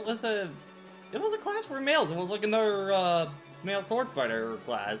sure it was a class for males. It was like another male sword fighter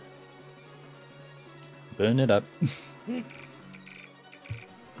class. Burn it up.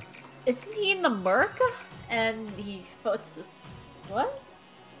 Isn't he in the Merc? And he's supposed to... What?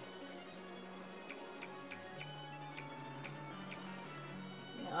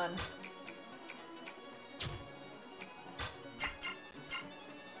 Hang on.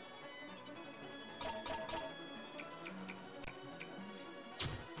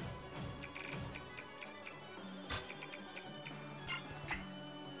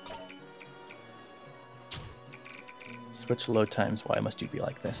 Switch load times. Why must you be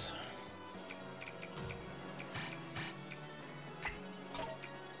like this?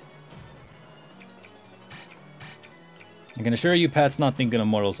 I can assure you, Pat's not thinking of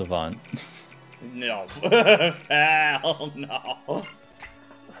Mortal Savant. No. Hell no.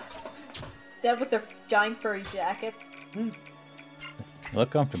 Them with their giant furry jackets. They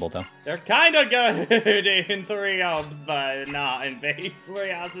look comfortable though. They're kind of good in Three Hopes, but not in base Three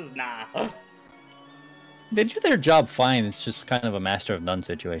Houses. Nah. They do their job fine. It's just kind of a master of none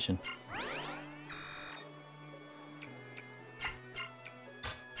situation.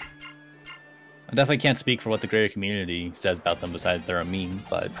 I definitely can't speak for what the greater community says about them besides they're a meme,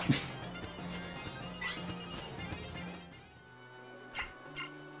 but...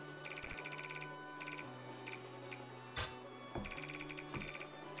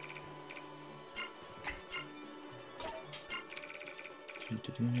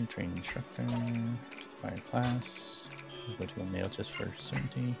 Training instructor, fire class, go to a male just for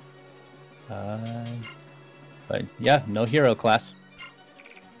certainty. But yeah, no hero class.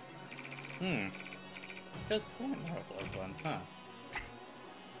 Just one more plus one, huh?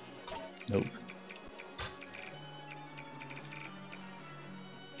 Nope.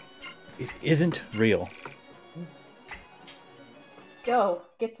 It isn't real. Go,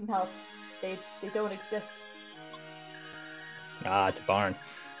 get some help. They don't exist. Ah, it's a barn.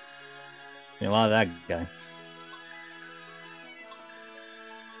 A lot of that guy.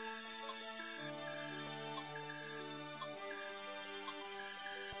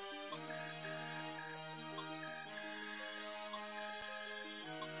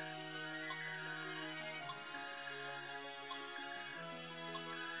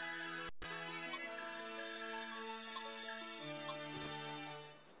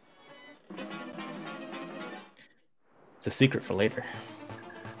 It's a secret for later.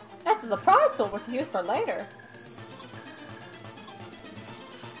 That's a surprise tool we can use for later.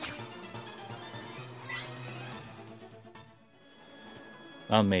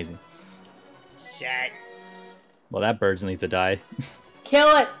 Amazing. Shit. Well, that bird needs to die. Kill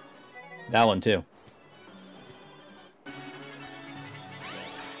it! That one too.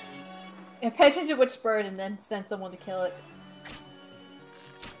 Yeah, pay attention to which bird and then send someone to kill it.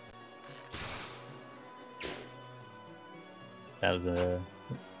 That was a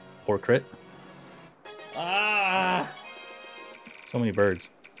poor crit. Ah! So many birds.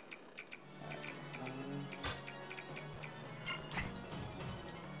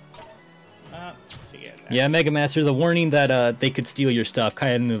 Yeah, Mega Master, the warning that they could steal your stuff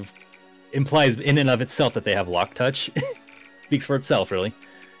kind of implies in and of itself that they have lock touch. Speaks for itself, really.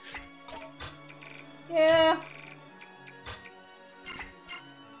 Yeah.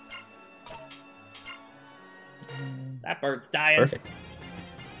 That bird's dying. Perfect.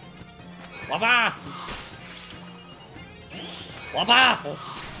 Wabba! Wabba!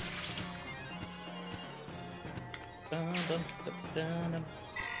 Dun, dun, dun, dun, dun.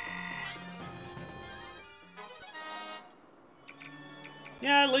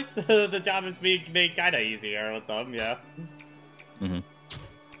 Yeah, at least the job is being made kind of easier with them, yeah. Mm-hmm.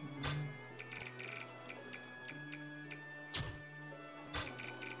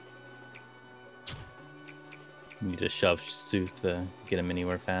 You just shove Sooth to get him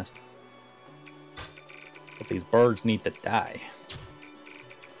anywhere fast. But these birds need to die.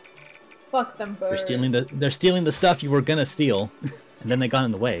 Fuck them birds. They're stealing the stuff you were gonna steal, and then they got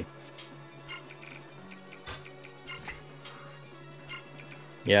in the way.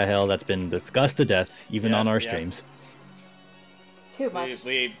 Yeah, hell, that's been discussed to death, even on our streams. Too much.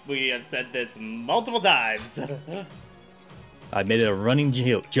 We have said this multiple times. I made it a running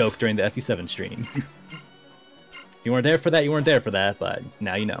joke during the FE7 stream. If you weren't there for that, you weren't there for that, but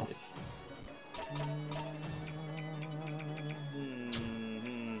now you know.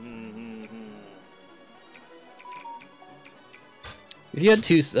 If you had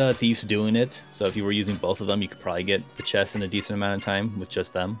two thieves doing it, so if you were using both of them, you could probably get the chest in a decent amount of time with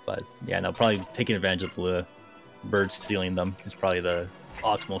just them. But yeah, no, probably taking advantage of the birds stealing them is probably the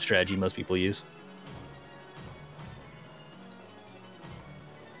optimal strategy most people use.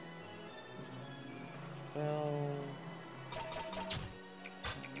 Well,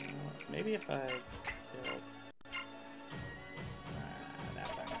 maybe if I kill...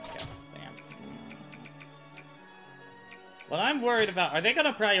 that's not gonna kill. Damn. What I'm worried about, are they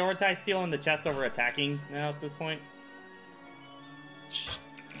gonna prioritize stealing the chest over attacking now at this point?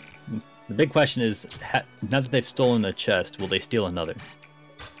 The big question is, now that they've stolen a chest, will they steal another?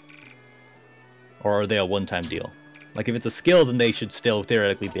 Or are they a one-time deal? Like, if it's a skill, then they should still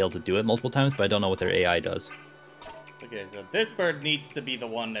theoretically be able to do it multiple times, but I don't know what their AI does. Okay, so this bird needs to be the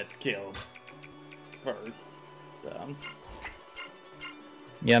one that's killed first, so...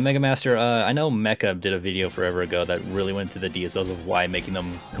 Yeah, Mega Master, I know Mecha did a video forever ago that really went into the details of why making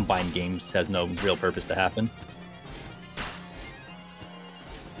them combined games has no real purpose to happen.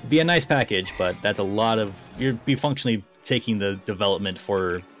 It'd be a nice package, but that's a lot of... You'd be functionally taking the development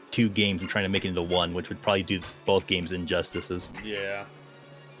for 2 games and trying to make it into 1, which would probably do both games injustices. Yeah.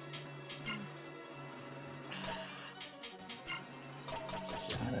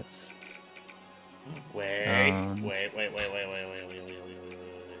 That's... Wait.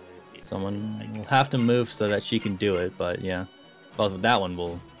 Someone will have to move so that she can do it, but yeah. Well, that one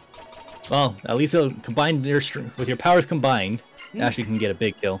will... Well, at least they'll combine with your powers combined, Ashley can get a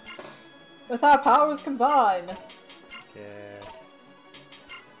big kill. With our powers combined. Okay.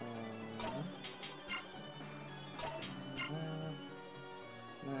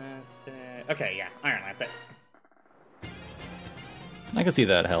 Okay, yeah. Iron Lance it. I can see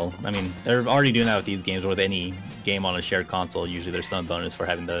that, hell. I mean, they're already doing that with these games, or with any game on a shared console. Usually there's some bonus for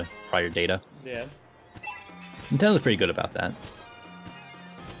having the prior data. Yeah. Nintendo's pretty good about that.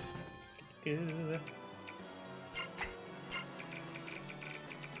 Good.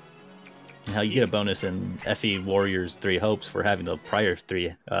 And how you get a bonus in FE Warriors 3 Hopes for having the prior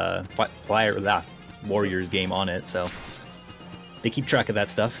 3 Warriors game on it, so they keep track of that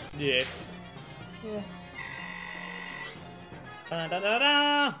stuff. Yeah. Yeah.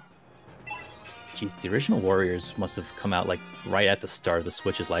 Da-da-da-da! Jeez, the original Warriors must have come out like right at the start of the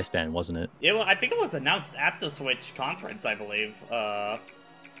Switch's lifespan, wasn't it? Yeah, well, I think it was announced at the Switch conference, I believe.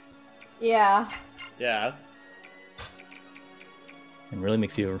 Yeah. Yeah. It really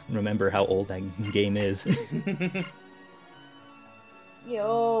makes you remember how old that game is. You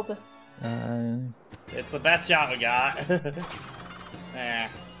old. It's the best shot we got. Eh.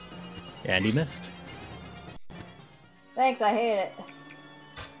 And he missed. Thanks, I hate it.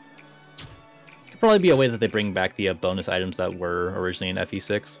 Could probably be a way that they bring back the bonus items that were originally in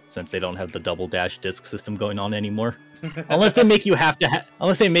FE6, since they don't have the double dash disc system going on anymore. Unless they make you have to have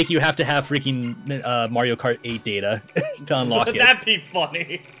freaking Mario Kart 8 data to unlock it. That'd be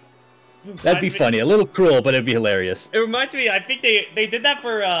funny. That'd be funny. A little cruel, but it'd be hilarious. It reminds me, I think they did that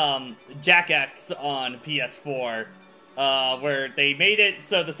for Jack X on PS4, where they made it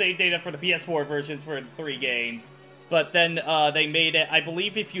so the same data for the PS4 versions for 3 games, but then they made it, I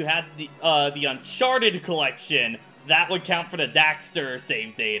believe if you had the Uncharted collection, that would count for the Daxter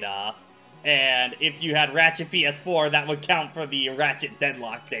save data. And if you had Ratchet PS4, that would count for the Ratchet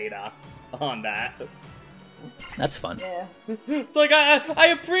Deadlock data on that. That's fun. Yeah. It's like, I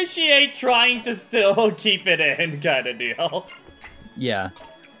appreciate trying to still keep it in kind of deal. Yeah.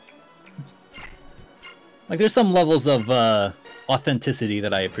 Like, there's some levels of authenticity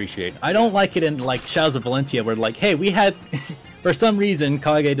that I appreciate. I don't like it in, like, Shadows of Valentia, where, like, hey, we had... for some reason,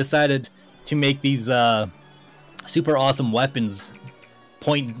 Kage decided to make these super awesome weapons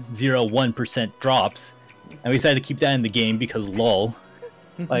 0.01% drops, and we decided to keep that in the game because lol.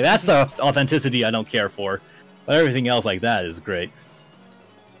 Like, that's the authenticity I don't care for. But everything else like that is great.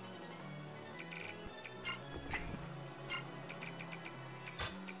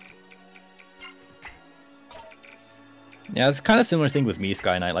 Yeah, it's kind of similar thing with me,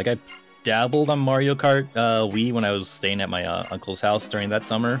 Sky Knight. Like, I dabbled on Mario Kart Wii when I was staying at my uncle's house during that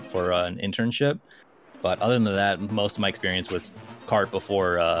summer for an internship. But other than that, most of my experience with Kart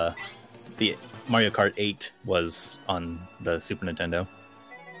before the Mario Kart 8 was on the Super Nintendo.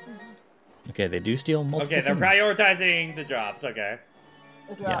 Okay, they do steal multiple Okay, they're things. prioritizing the drops, okay.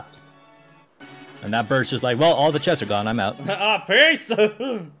 The drops. Yeah. And that bird's just like, well, all the chests are gone, I'm out. Peace! Get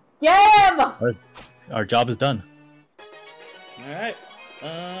him! Our job is done. Alright.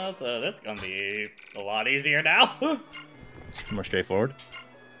 So this is gonna be a lot easier now. It's more straightforward.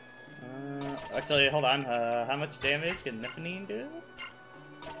 Actually, hold on. How much damage can Nephenine do?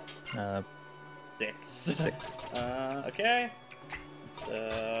 6. 6. Okay.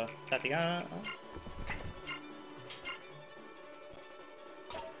 So, Tatiana.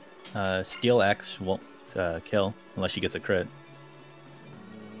 Steel X won't kill unless she gets a crit.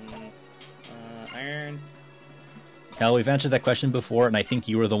 Iron. Hell, we've answered that question before, and I think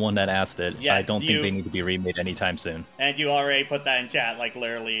you were the one that asked it. Yes, I don't think they need to be remade anytime soon. And you already put that in chat, like,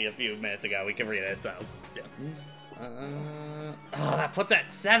 literally a few minutes ago. We can read it, so... Yeah. Oh, that puts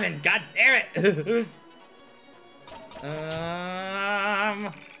at 7! God damn it!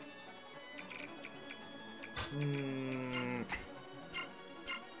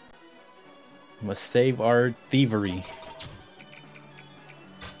 Must save our thievery.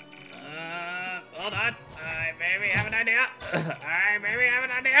 Hold on. I maybe have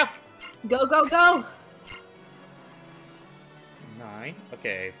an idea. Go, go, go! 9.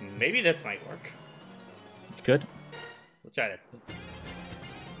 Okay, maybe this might work. Good. We'll try this.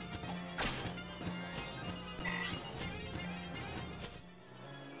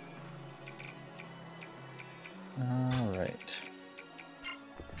 Alright.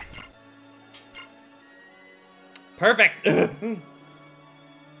 Perfect!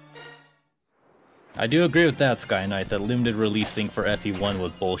 I do agree with that, Sky Knight. That limited release thing for FE1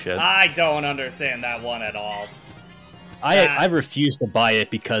 was bullshit. I don't understand that one at all. I refuse to buy it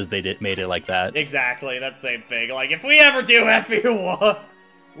because they made it like that. Exactly, that's the same thing. Like, if we ever do FE1,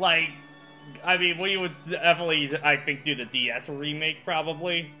 like, I mean, we would definitely, I think, do the DS remake,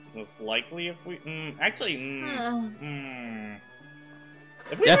 probably. Most likely, if we... If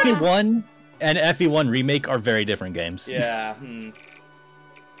we FE1 and FE1 remake are very different games. Yeah,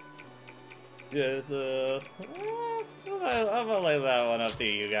 Yeah, I'm gonna lay that one up to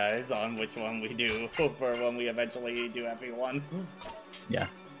you guys on which one we do for when we eventually do FE1. Yeah.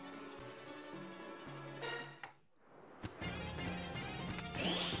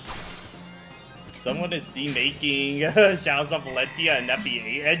 Someone is demaking Shadows of Valentia and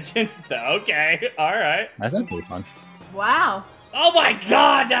FE8 engine. Okay, alright. That's not pretty fun. Wow. Oh my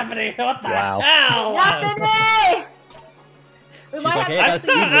god, Stephanie! What the hell? Stephanie! She's like, hey,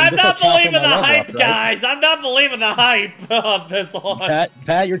 I'm not believing the hype, right? Guys! I'm not believing the hype on this one!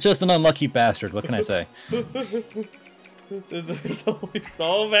 Pat, you're just an unlucky bastard. What can I say? There's only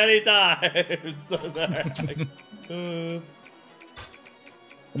so many times. The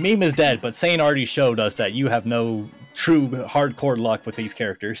meme is dead, but Sane already showed us that you have no true hardcore luck with these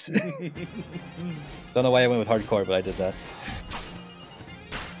characters. Don't know why I went with hardcore, but I did that.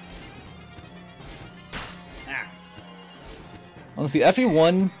 Honestly,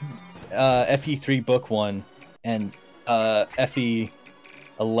 FE1, FE3 Book 1, and FE11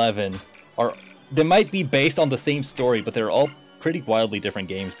 they might be based on the same story, but they're all pretty wildly different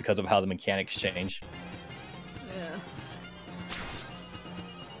games because of how the mechanics change.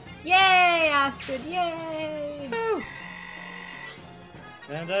 Yeah. Yay, Astrid! Yay!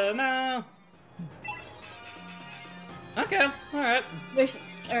 No. Okay, alright. She's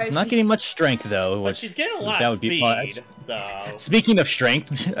not getting much strength though, but she's getting a lot of speed. So speaking of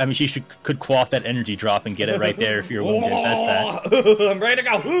strength, I mean, she could quaff that energy drop and get it right there if you're willing to invest that. I'm ready to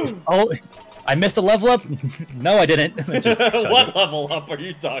go. Oh, I missed a level up. No, I didn't. What level up are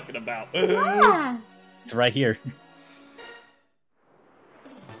you talking about? It's right here.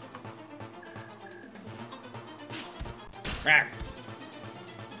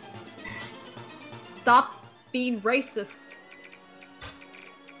 Stop being racist.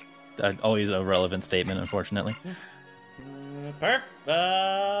 Always a relevant statement, unfortunately. Perfect.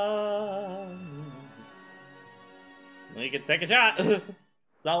 We can take a shot.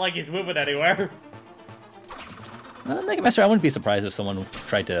 It's not like he's moving anywhere. Mega Master, I wouldn't be surprised if someone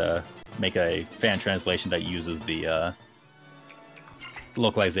tried to make a fan translation that uses the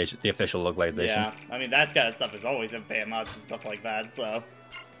localization, the official localization. Yeah, I mean, that kind of stuff is always in fan mods and stuff like that, so...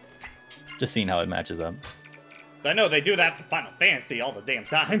 Just seeing how it matches up. So I know they do that for Final Fantasy all the damn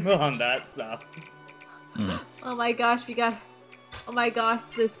time on that, so... Oh my gosh, we got... Oh my gosh,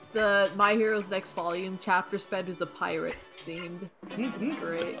 the My Hero's Next Volume chapter spread is a pirate themed. It's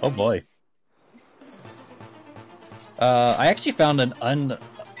great. Oh boy. I actually found an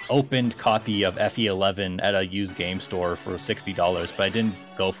unopened copy of FE11 at a used game store for $60, but I didn't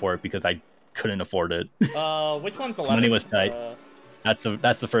go for it because I couldn't afford it. Which one's 11? Money was tight. That's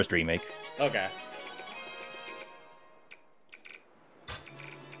the first remake. Okay.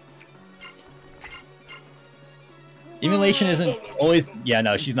 Emulation isn't always... Yeah,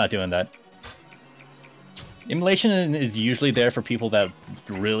 no, she's not doing that. Emulation is usually there for people that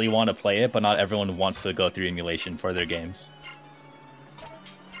really want to play it, but not everyone wants to go through emulation for their games.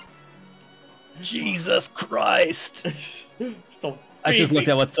 Jesus Christ! So I just looked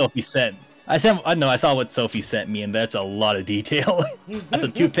at what Sophie sent. I saw what Sophie sent me, and that's a lot of detail. That's a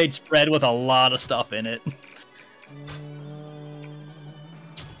 2-page spread with a lot of stuff in it.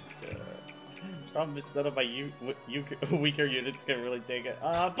 Problem is none of my weaker units can really take it.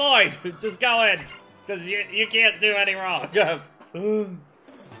 Boyd, just go in, because you can't do any wrong.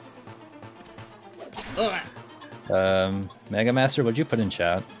 Mega Master, what'd you put in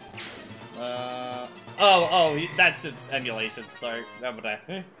chat? Oh, that's just emulation. Sorry,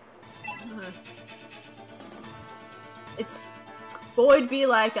 It's Boyd be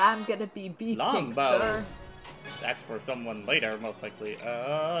like, I'm gonna be beefcake, Longbow. sir. That's for someone later, most likely.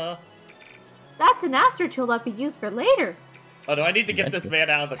 That's an Astro tool that be used for later. Oh, do I need to get this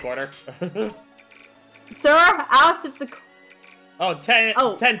man out of the corner? Sir, out of the... Oh, 10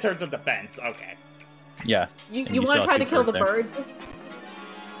 turns of defense. Okay. Yeah. You want to try to kill the birds?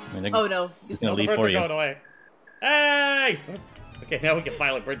 I mean, oh, no. He's gonna The leave birds for are you. going away. Hey! Okay, now we can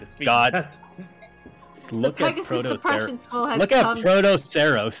finally bring the speed. God. Look at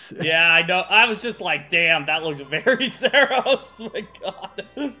Proto-Ceros. Yeah, I know. I was just like, damn, that looks very Ceros. My God.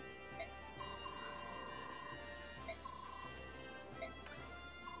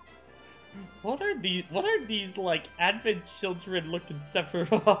 What are these like Advent children looking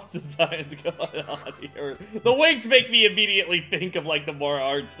Sephiroth designs going on here? The wings make me immediately think of like the more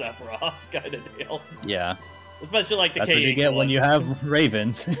art Sephiroth kind of deal. Yeah. Especially like the That's what you get when you have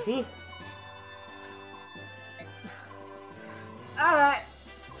ravens. Alright.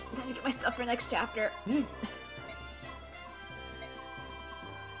 Time to get my stuff for next chapter.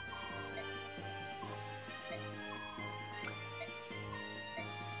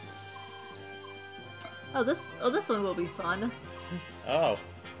 Oh, this one will be fun. Oh,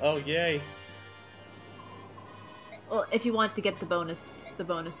 yay! Well, if you want to get the bonus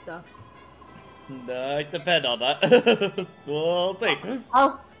stuff. No, I depend on that. We'll see.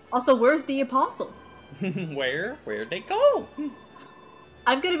 Also, where's the apostle? Where'd they go?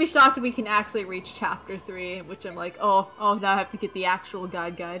 I'm gonna be shocked if we can actually reach chapter 3, which I'm like, oh, now I have to get the actual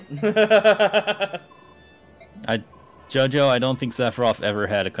guide. Jojo, I don't think Sephiroth ever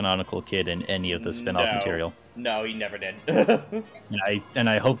had a canonical kid in any of the spin-off material. No, he never did. and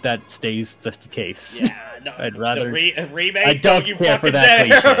I hope that stays the case. Yeah, no. I'd rather remake. I don't you care for fucking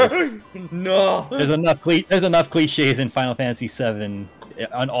that dare. cliche. No. There's enough cliches in Final Fantasy VII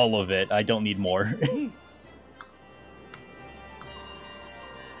on all of it. I don't need more.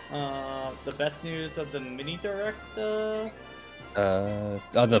 The best news of the mini direct. The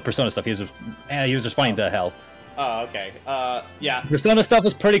Persona stuff. He was responding to Hell. Oh, okay. Yeah. Persona stuff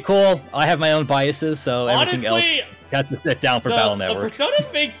was pretty cool. I have my own biases, so everything Honestly, else has to sit down for Battle Network. The Persona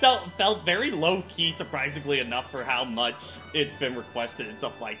thing felt very low-key, surprisingly enough, for how much it's been requested and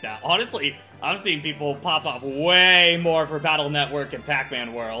stuff like that. Honestly, I've seen people pop up way more for Battle Network and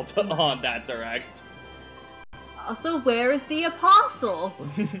Pac-Man World on that direct. Also, where is the apostle?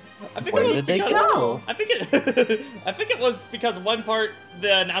 Where did they go? I think it was because one part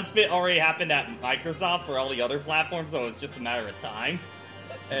the announcement already happened at Microsoft for all the other platforms, so it was just a matter of time.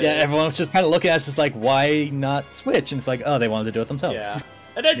 Yeah, everyone was just kind of looking at us just like, why not Switch? And it's like, oh, they wanted to do it themselves. Yeah,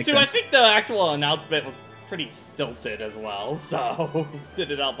 and then Makes too, sense. I think the actual announcement was pretty stilted as well, so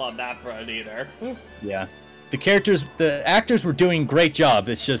didn't help on that front either. Yeah. The actors were doing great job.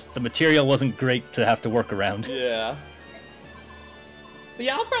 It's just the material wasn't great to have to work around. Yeah. But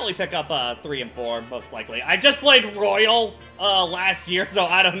yeah, I'll probably pick up 3 and 4 most likely. I just played Royal last year, so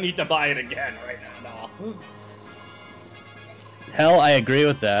I don't need to buy it again right now. No. Hell, I agree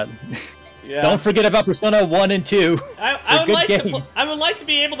with that. Yeah. Don't forget about Persona 1 and 2. I would like to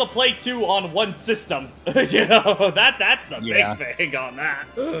be able to play 2 on one system. You know, that's the big thing on that.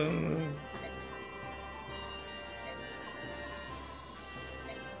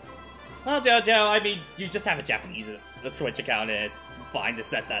 Well, Jojo, I mean, you just have a Japanese Switch account, and it's fine to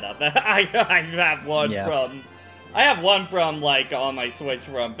set that up. I have one from like on my Switch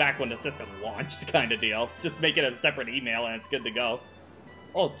from back when the system launched, kind of deal. Just make it a separate email, and it's good to go.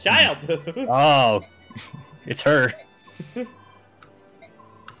 Oh, child! Oh, it's her.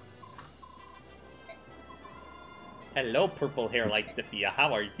 Hello, purple hair Lysithia.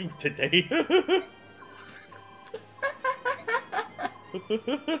 How are you today?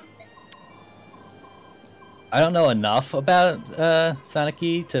 I don't know enough about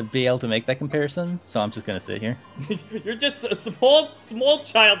Saniki to be able to make that comparison, so I'm just gonna sit here. You're just a small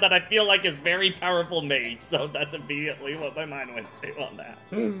child that I feel like is very powerful mage, so that's immediately what my mind went to on that.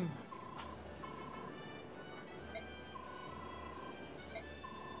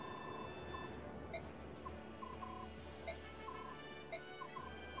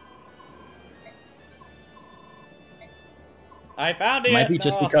 I found it. Might be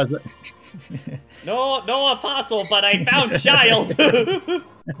just because. No apostle, but I found child.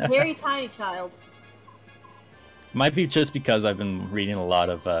 Very tiny child. Might be just because I've been reading a lot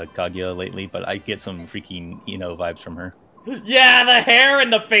of Kaguya lately, but I get some freaking Ino vibes from her. Yeah, the hair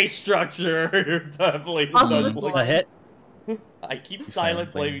and the face structure definitely. Also, does this look- The hit. I keep Keep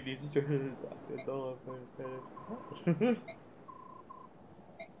silent silent playing these.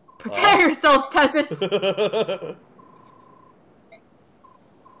 Prepare yourself, peasants!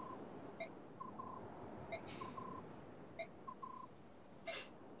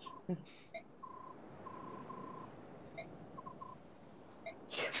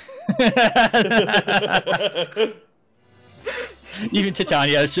 Even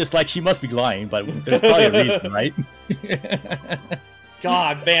Titania is just like, she must be lying, but there's probably a reason, right?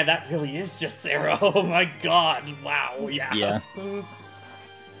 God, man, that really is just Sarah. Oh my god. Wow, yeah. Yeah.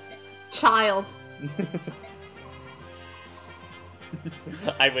 Child.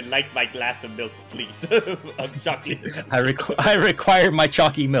 I would like my glass of milk, please. I'm chocolate. I require my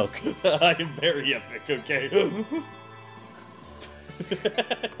chalky milk. I am very epic, okay?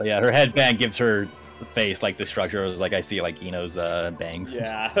 But yeah, her headband gives her the face like the structure. It was like I see like Ino's bangs.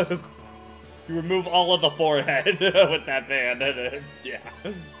 Yeah. You remove all of the forehead with that band. Yeah.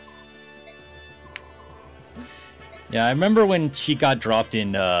 Yeah, I remember when she got dropped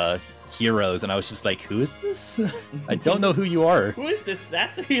in Heroes, and I was just like, who is this? I don't know who you are. Who is this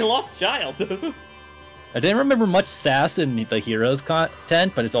sassy lost child? I didn't remember much sass in the Heroes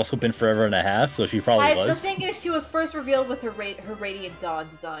content, but it's also been forever and a half, so she probably The was. thing is, she was first revealed with her Radiant Dawn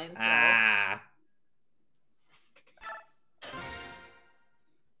design, so... Ah.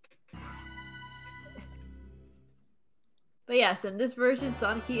 But yes, in this version,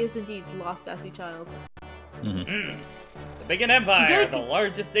 Soniki is indeed lost sassy child. The Biggin Empire, the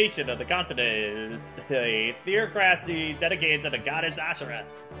largest nation of the continent, is a theocracy dedicated to the goddess Ashura.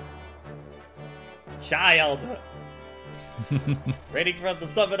 Child. Reigning from the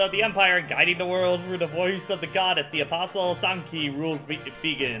summit of the empire, guiding the world through the voice of the goddess, the apostle Sanki rules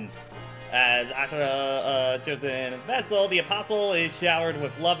Biggin. As Ashura chosen vessel, the apostle is showered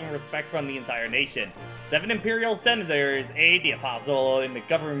with love and respect from the entire nation. 7 imperial senators aid the apostle in the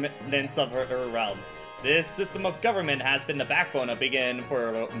governance of her realm. This system of government has been the backbone of Biggin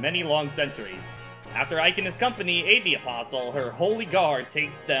for many long centuries. After Ike and his company aid the apostle, her holy guard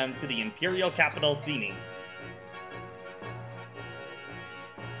takes them to the imperial capital, Sini.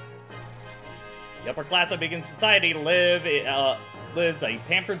 The upper class of Biggin society lives a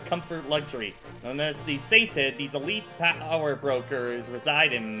pampered comfort luxury. Known as the Sainted, these elite power brokers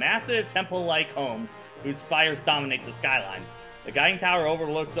reside in massive temple-like homes whose spires dominate the skyline. The guiding tower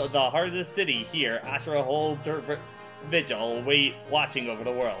overlooks the heart of the city. Here, Ashura holds her vigil, watching over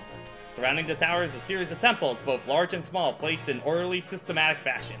the world. Surrounding the tower is a series of temples, both large and small, placed in orderly, systematic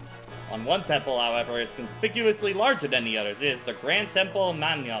fashion. On one temple, however, is conspicuously larger than the others, is the Grand Temple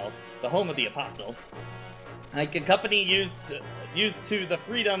Manyal, the home of the Apostle. Like a company used to the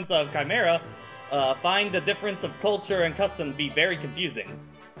freedoms of Chimera, find the difference of culture and custom to be very confusing.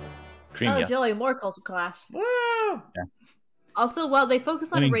 Oh, Joey, more cultural clash. Woo! Yeah. Also, while they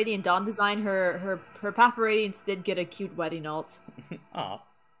focused on Radiant Dawn design, her Path of Radiance did get a cute wedding alt. Aw.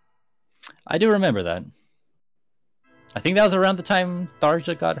 I do remember that. I think that was around the time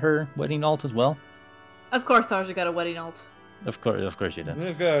Tharja got her wedding alt as well. Of course, Tharja got a wedding alt. Of course she did.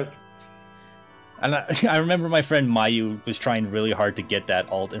 Of course. And I remember my friend Mayu was trying really hard to get that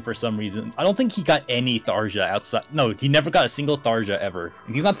alt, and for some reason, I don't think he got any Tharja outside. No, he never got a single Tharja ever.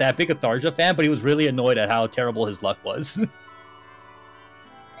 And he's not that big a Tharja fan, but he was really annoyed at how terrible his luck was.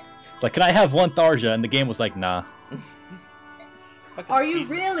 Like, can I have one Tharja? And the game was like, nah. Are you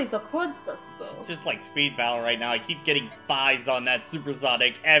really the princess, though? It's just like Speed Battle right now. I keep getting 5s on that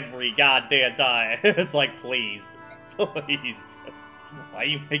Supersonic every goddamn time. It's like, please. Please. Why are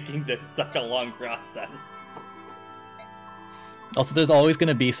you making this such a long process? Also, there's always going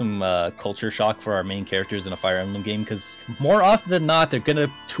to be some culture shock for our main characters in a Fire Emblem game, because more often than not, they're going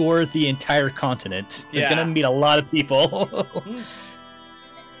to tour the entire continent. They're going to meet a lot of people.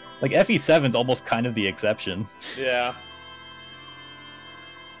 Like, FE7's almost kind of the exception. Yeah.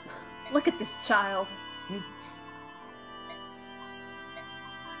 Look at this child.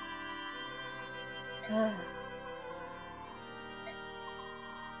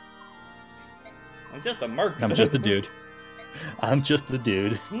 I'm just a merc. I'm just a dude. I'm just a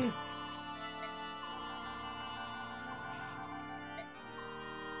dude.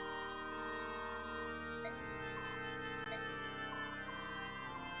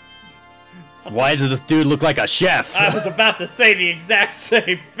 Why does this dude look like a chef? I was about to say the exact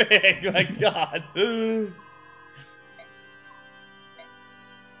same thing. My God.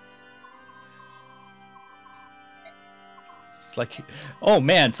 It's like, oh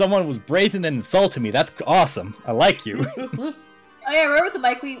man, someone was brazen and insulted me. That's awesome. I like you. Oh yeah, remember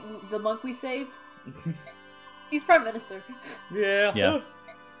the monk we saved? He's prime minister. Yeah. Yeah.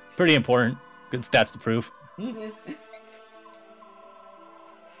 Pretty important. Good stats to prove.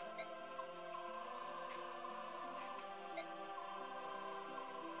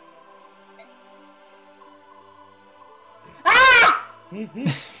 Ah!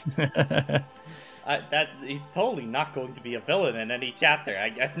 That he's totally not going to be a villain in any chapter.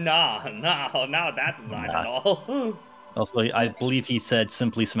 Not that design at all. Also, I believe he said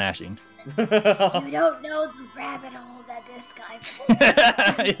simply smashing. You don't know the rabbit hole that this guy.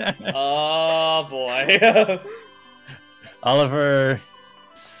 Oh boy. Oliver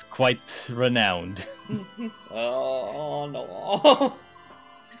is quite renowned. Oh no.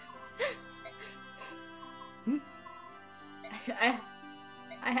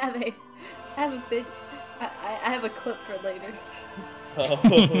 I have a clip for later. Oh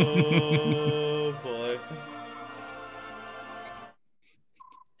boy.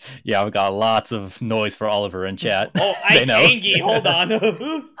 Yeah, we got lots of noise for Oliver in chat. Oh, Angie, hold on.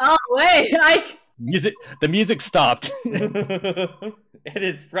 Oh wait, The music stopped. And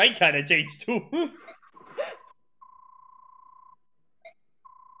his sprite kind of changed too.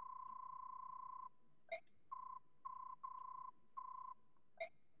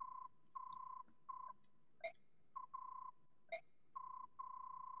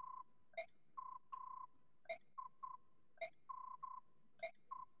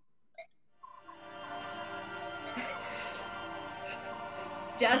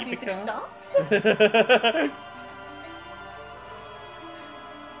 jazz music stops.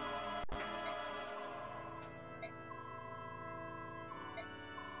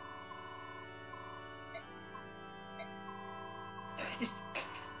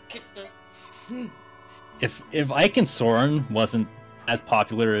 If Ike and Soren wasn't as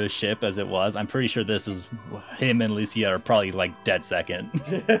popular a ship as it was, I'm pretty sure this is him and Lucia are probably like dead second.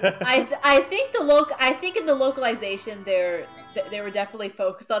 I think in the localization they were definitely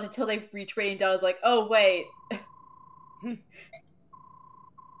focused on until they retrained. I was like, oh wait.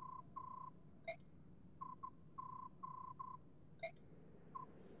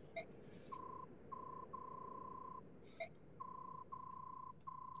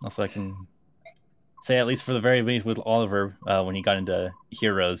 Also, I can say, at least for the very least with Oliver, when he got into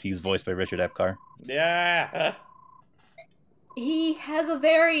Heroes, he's voiced by Richard Epcar. Yeah. He has a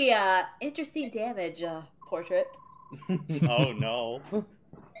very interesting damage portrait. Oh no.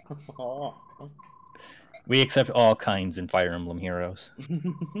 Oh. We accept all kinds in Fire Emblem Heroes.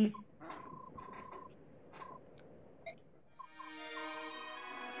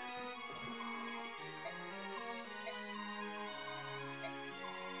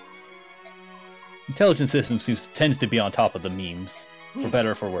 Intelligent Systems tends to be on top of the memes, for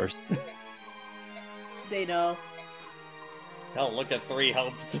better or for worse. They know. Hell, look at 3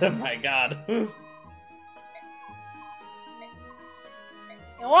 helps. Oh my god.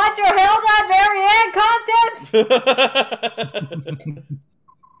 Watch your Hilda Marianne content!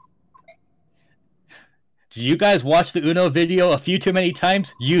 Did you guys watch the Uno video a few too many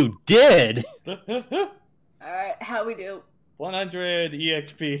times? You did! Alright, how we do? 100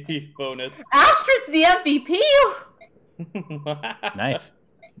 EXP bonus. Astrid's the MVP! Nice.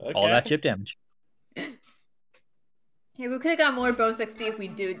 Okay. All that chip damage. Yeah, we could have got more bonus XP if we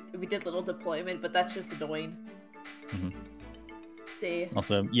did little deployment, but that's just annoying. Mm-hmm. See.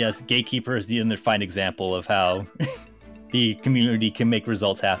 Also, yes, Gatekeeper is the other fine example of how the community can make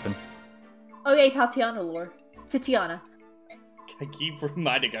results happen. Oh yeah, Tatiana lore. Tatiana. I keep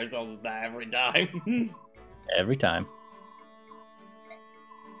reminding ourselves of that every time. Every time.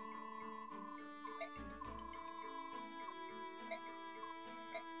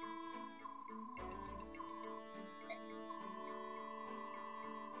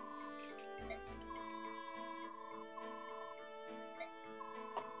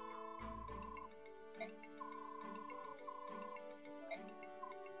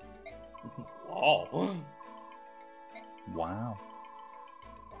 Oh. Wow.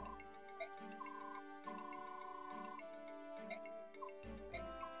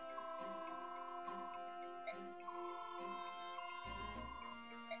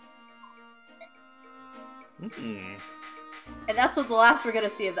 Mm. And that's what the last we're gonna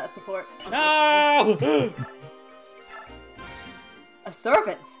see of that support. No! A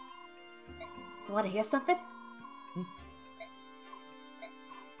servant. You wanna hear something?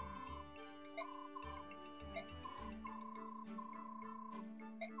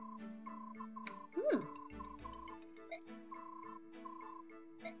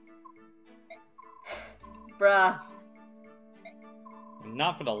 Bruh.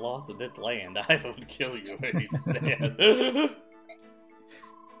 Not for the loss of this land, I would kill you where you stand.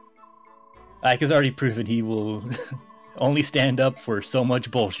 Ike has already proven he will only stand up for so much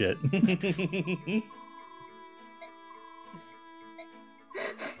bullshit.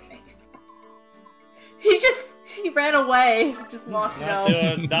 He ran away. Just walked out.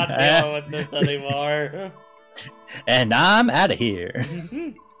 Not dealing with this anymore. And I'm out of here.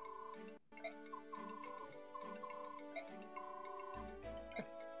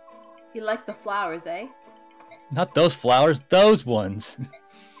 You like the flowers, eh? Not those flowers, those ones.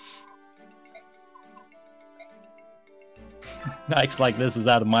 Ike's like, this is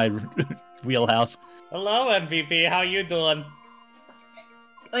out of my wheelhouse. Hello, MVP. How you doing?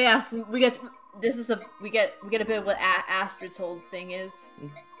 Oh yeah, we get we get a bit of what Astrid's whole thing is.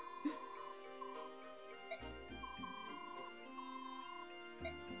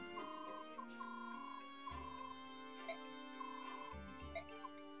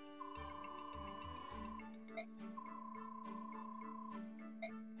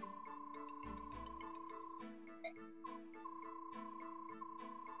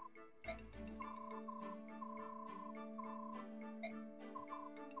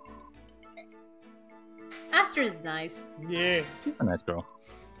 Astrid is nice. Yeah. She's a nice girl.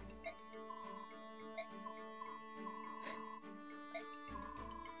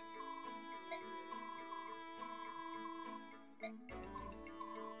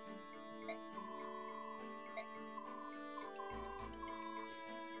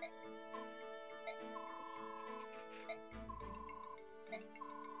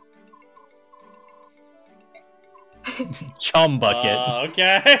 Chum bucket.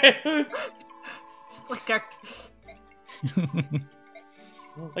 Okay. Like,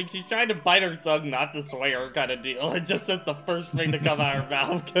 like she's trying to bite her tongue not to swear kind of deal. It just says the first thing to come out of her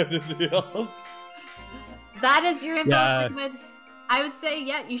mouth kind of deal. That is your impulse. Yeah. I would say,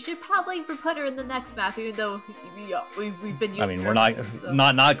 yeah, you should probably put her in the next map, even though we've been using. I mean, we're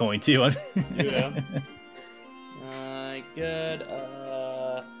not going to. Yeah. Good.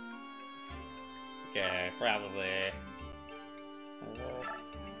 Okay, probably.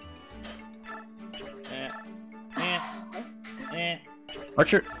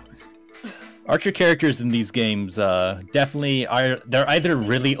 Archer characters in these games definitely they're either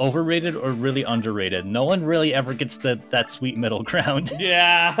really overrated or really underrated. No one really ever gets that sweet middle ground.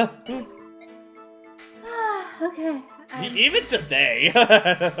 Yeah. Okay. Even today,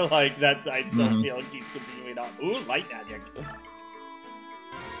 like that, I still feel like he's continuing on. Ooh, light magic.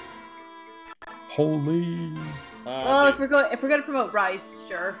 Holy. Well, if we're gonna promote Rice,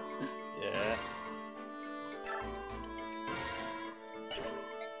 sure. Yeah.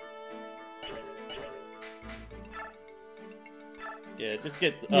 Yeah, just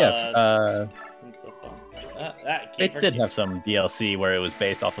get it did have some DLC where it was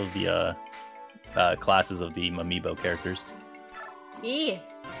based off of the classes of the amiibo characters. Yeah.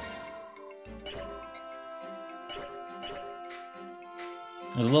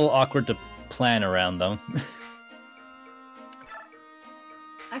 It was a little awkward to plan around though.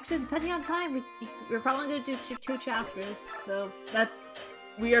 Actually, depending on time, we're probably going to do 2 chapters, so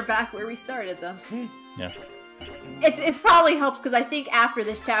we are back where we started, though. Yeah. It probably helps, because I think after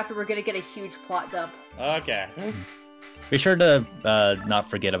this chapter, we're going to get a huge plot dump. Okay. Be sure to not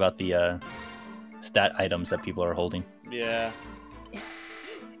forget about the stat items that people are holding. Yeah.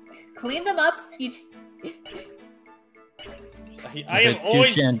 Clean them up. I am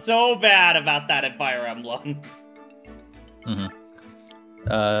always so bad about that in Fire Emblem.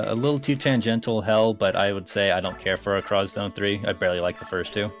 A little too tangential, hell, but I would say I don't care for a Cross Zone 3. I barely like the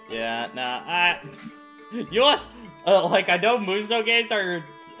first 2. Yeah, nah, you know what? Like, I know Muso games are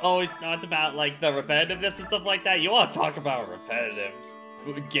always talked about, like, the repetitiveness and stuff like that. You want to talk about a repetitive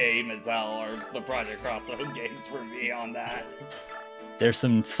game as well, or the Project Cross Zone games for me on that. There's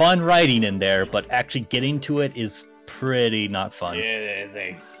some fun writing in there, but actually getting to it is pretty not fun. It is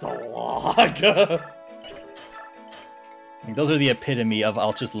a slog. Those are the epitome of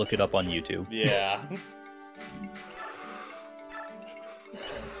I'll just look it up on YouTube. Yeah.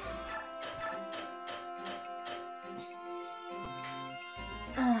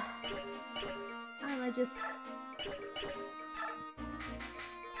 I just...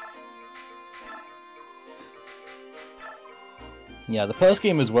 Yeah, the post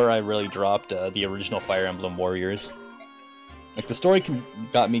game is where I really dropped the original Fire Emblem Warriors. Like the story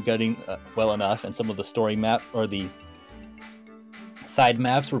got me gutting well enough, and some of the story map or the side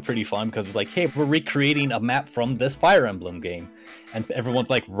maps were pretty fun because it was like, hey, we're recreating a map from this Fire Emblem game, and everyone's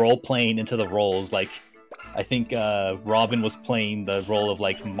like role playing into the roles. Like, I think Robin was playing the role of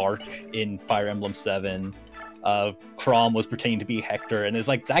like Mark in Fire Emblem 7. Crom was pretending to be Hector, and it's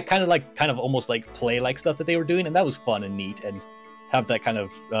like that kind of almost like play like stuff that they were doing, and that was fun and neat, and have that kind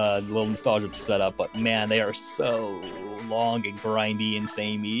of little nostalgia set up. But man, they are so long and grindy and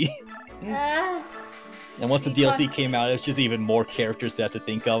samey. And once the DLC came out, it was just even more characters to have to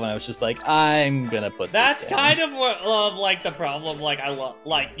think of, and I was just like, I'm gonna put That's this down. kind of what, like, the problem. Like, I love,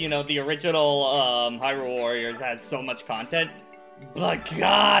 like, you know, the original Hyrule Warriors has so much content, but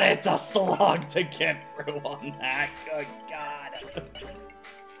God, it's a slog to get through on that. Good God.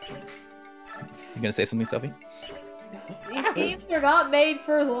 You gonna say something, Sophie? These games are not made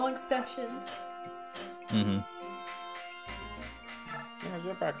for long sessions. Mm-hmm.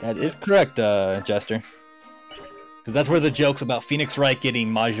 That is correct, Jester. Because that's where the jokes about Phoenix Wright getting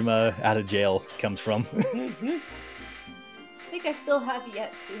Majima out of jail comes from. I think I still have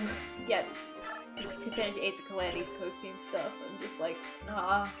yet to finish Age of Calamity's post-game stuff. I'm just like,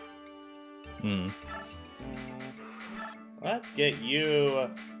 Let's get you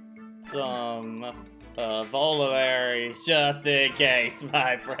some vulneraries just in case,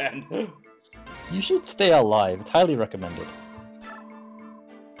 my friend. You should stay alive. It's highly recommended.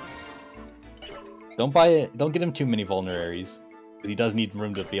 Don't buy it. Don't get him too many vulneraries, because he does need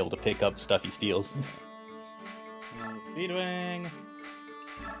room to be able to pick up stuff he steals. Speedwing.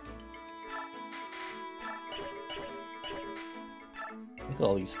 Look at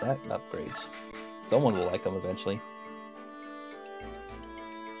all these stat upgrades. Someone will like them eventually.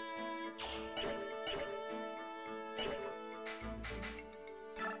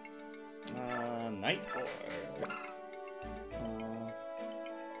 Night Lord.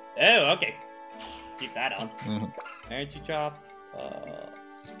 Oh, okay. Keep that on. Energy chop.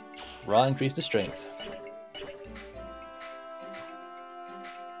 Raw increase the strength.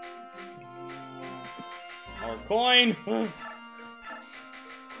 More coin.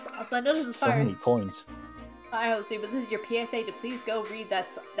 Also, I noticed the So fire. many coins. I see, but this is your PSA to please go read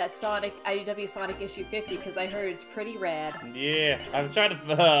that Sonic IDW Sonic issue 50 because I heard it's pretty rad. Yeah, I was trying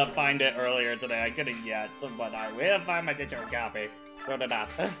to find it earlier today. I couldn't yet, but I will find my digital copy. So did I.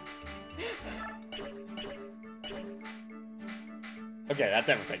 Okay, that's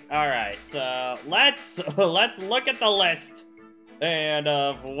everything. All right, so let's look at the list and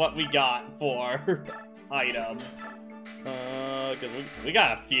what we got for items. Because we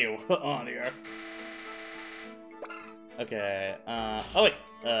got a few on here. Okay. Oh wait.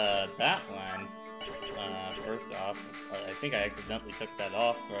 That one. First off, I think I accidentally took that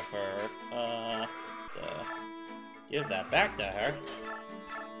off for her. So give that back to her.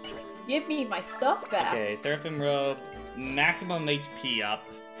 Give me my stuff back. Okay, Seraphim Robe, maximum HP up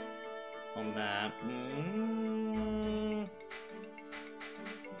on that.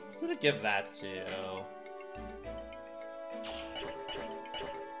 Who to give that to?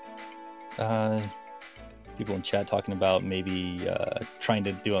 People in chat talking about maybe trying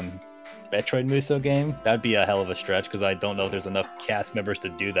to do a Metroid Muso game. That'd be a hell of a stretch because I don't know if there's enough cast members to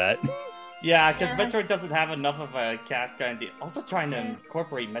do that. Yeah, because Metroid doesn't have enough of a cast kind of. Also, trying to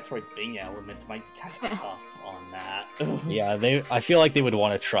incorporate Metroidvania elements might be kind of tough on that. Yeah, I feel like they would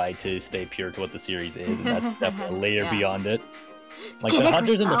want to try to stay pure to what the series is, and that's definitely a layer beyond it. Like Kid the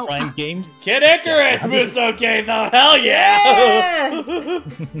Hunters Icarus and the out. Prime games. Kid Icarus Muso game though, hell yeah!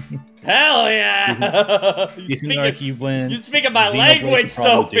 Hell yeah! Decent Archie wins. You speaking my Xenoblade language, could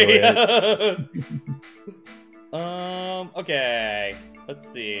probably do Sophie. it. Okay. Let's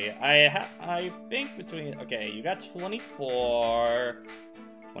see. I think between. Okay, you got 24,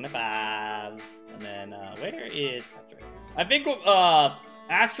 25, and then where is Astrid? I think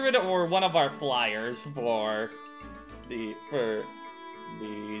Astrid or one of our flyers for these.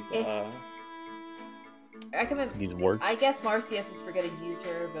 I recommend These words. I guess Marcia since we're gonna use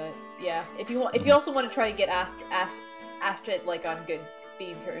her, but yeah, if you also want to try to get Astrid like on good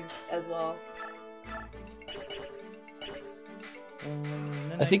speed turns as well.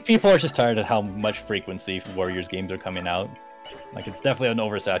 I think people are just tired of how much frequency Warriors games are coming out. Like, it's definitely an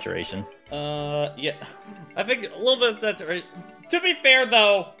oversaturation. Yeah. I think a little bit of saturation. To be fair,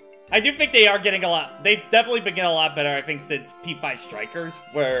 though, I do think they are getting a lot. They've definitely been getting a lot better, I think, since P5 Strikers,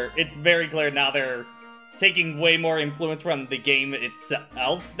 where it's very clear now they're taking way more influence from the game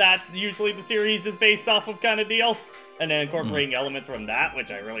itself that usually the series is based off of kind of deal, and then incorporating elements from that, which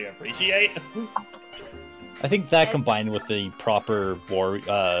I really appreciate. I think that combined with the proper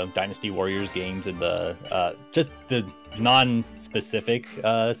Dynasty Warriors games and the just the non-specific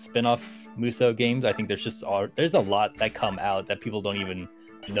spin-off Muso games, I think there's a lot that come out that people don't even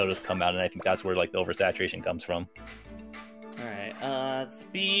notice come out, and I think that's where like the oversaturation comes from. All right,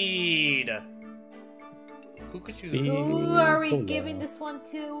 speed. Who are we giving this one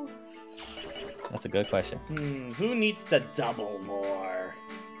to? That's a good question. Who needs to double more?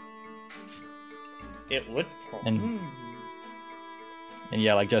 It would. And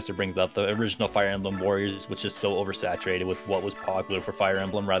yeah, like Jester brings up, the original Fire Emblem Warriors, which is so oversaturated with what was popular for Fire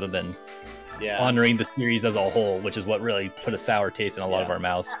Emblem, rather than honoring the series as a whole, which is what really put a sour taste in a lot of our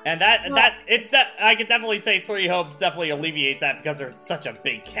mouths. And I could definitely say Three Hopes definitely alleviates that because there's such a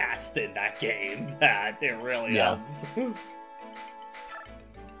big cast in that game that it really helps.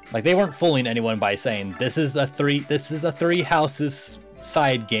 Like, they weren't fooling anyone by saying this is a three houses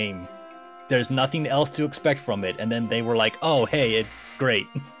side game. There's nothing else to expect from it, and then they were like, "Oh, hey, it's great."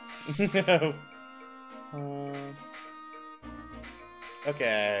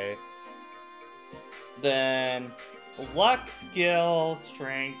 Okay. Then luck, skill,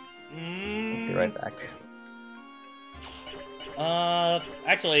 strength. I'll be right back.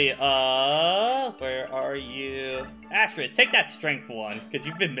 Actually, where are you? Astrid, take that strength one, because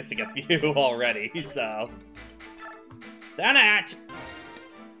you've been missing a few already, so. Down a hatch!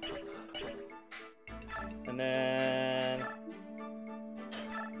 And then...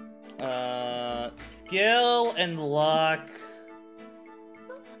 skill and luck.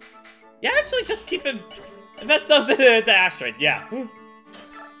 Yeah, actually, just keep him... Invest those into Astrid, yeah.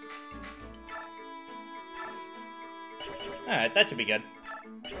 Alright, that should be good.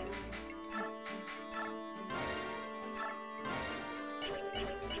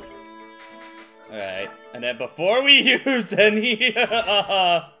 Alright, and then before we use any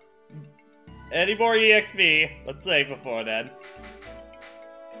more EXP, let's save before then.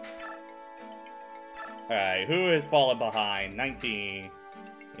 Alright, who is falling behind? 19.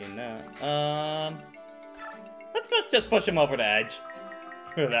 Let's just push him over the edge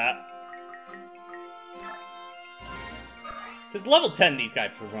for that. Because level 10 these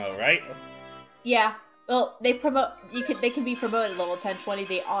guys promote, right? Yeah. Well, they promote. They can be promoted level 10, 20.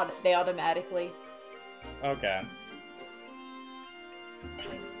 They automatically. Okay.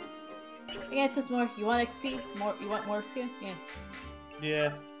 Yeah, it's just more. You want XP? More. You want more XP? Yeah.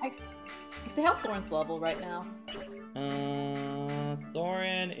 Yeah. I say how's Soren's level right now?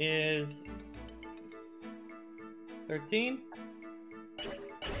 Soren is 13.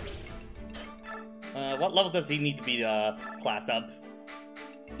 What level does he need to be class up?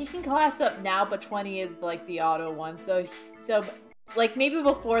 He can class up now, but 20 is like the auto one. So like maybe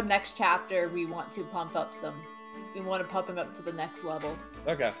before next chapter, we want to pump up some. We want to pump him up to the next level.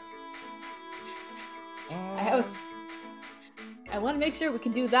 Okay. I want to make sure we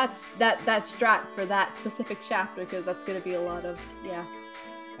can do that strat for that specific chapter because that's gonna be a lot of All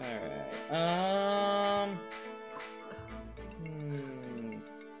right.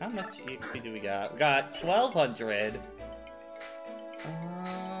 How much EXP do we got? We got 1,200.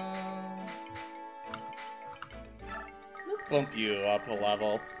 Let's bump you up a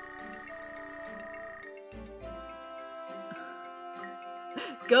level.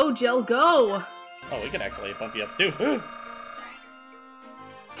 Go, Jill, go! Oh, we could actually bump you up too.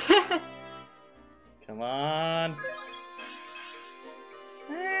 Come on.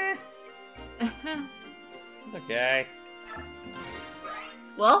 It's okay.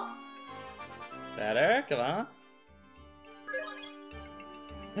 Well? Better, come on.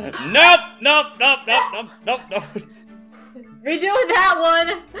 Nope! Nope! Nope! Nope! Nope! Nope! Redoing that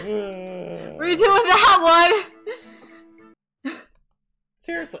one! Redoing that one!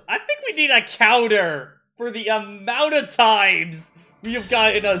 Seriously, I think we need a counter for the amount of times we have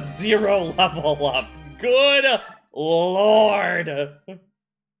gotten a 0 level up. Good lord!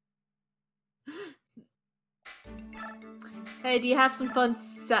 Hey, do you have some fun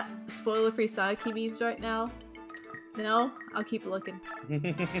spoiler-free Sonic memes right now? No? I'll keep looking. We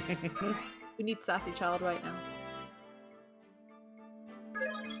need Sassy Child right now.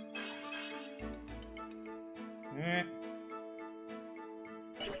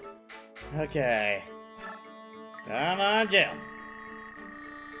 Okay. Come on, Jill.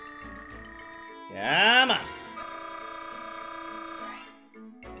 Come on.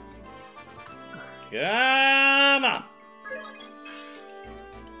 Come on.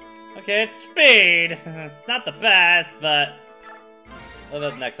 Okay, it's speed. It's not the best, but what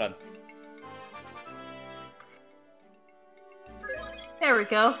about the next one? There we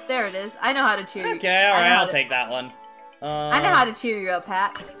go. There it is. I know how to cheer you. Okay, alright, I'll take that one. I know how to cheer you up,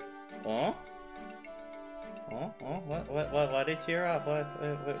 Pat. Oh? Oh? Oh? What is cheer up? What?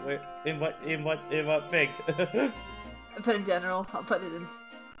 In what thing? I put in general. I'll put it in.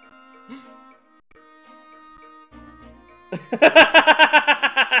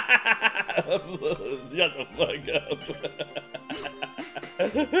 Shut the fuck up.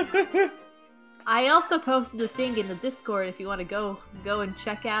 I also posted a thing in the Discord if you want to go and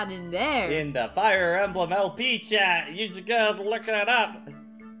check out in there. In the Fire Emblem LP chat. You should go look that up.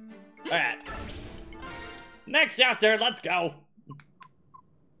 Alright. Next chapter, let's go.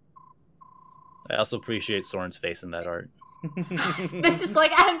 I also appreciate Soren's face in that art. This is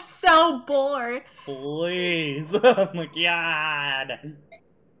like, I'm so bored. Please. Oh my god.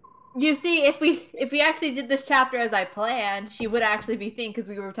 You see, if we actually did this chapter as I planned, she would actually be thin because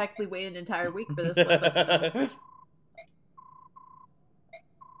we were technically waiting an entire week for this one. But,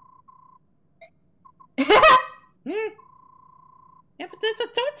 Yeah, but this is,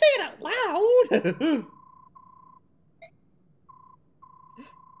 don't say it out loud.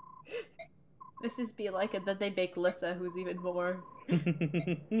 Mrs. be like it that they make Lissa, who's even more.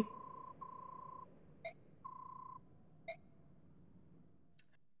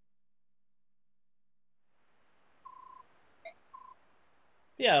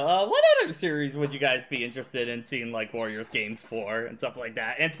 Yeah, what other series would you guys be interested in seeing, like, Warriors games for, and stuff like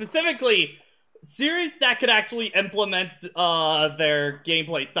that? And specifically, series that could actually implement, their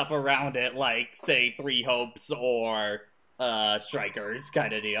gameplay stuff around it, like, say, Three Hopes or, Strikers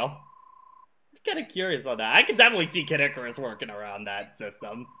kind of deal. I'm kind of curious on that. I could definitely see Kid Icarus working around that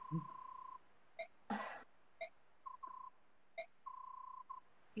system.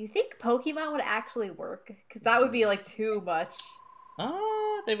 You think Pokemon would actually work? Because that would be, like, too much.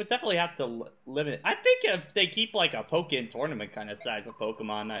 They would definitely have to limit. I think if they keep like a Pokken tournament kind of size of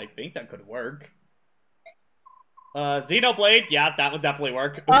Pokemon, I think that could work. Xenoblade, yeah, that would definitely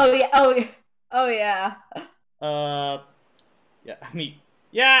work. Oh yeah, oh yeah. Yeah, I mean,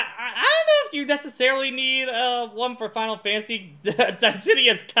 yeah, I don't know if you necessarily need one for Final Fantasy. The city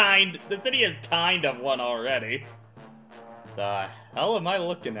is kind of one already. The hell am I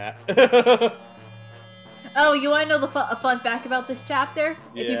looking at? Oh, you want to know a fun fact about this chapter?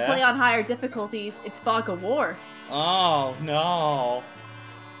 Yeah. If you play on higher difficulties, it's Fog of War. Oh, no.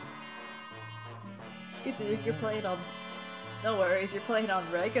 Good news, you're playing on... No worries, you're playing on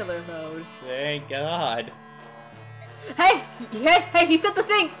regular mode. Thank God. Hey! Hey, he said the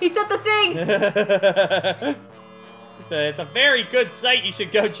thing! He said the thing! It's a very good site you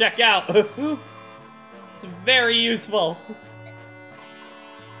should go check out. It's very useful.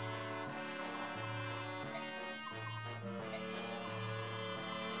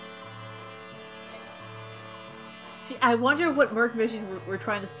 I wonder what Merc mission we're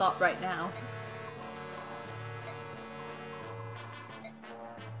trying to stop right now.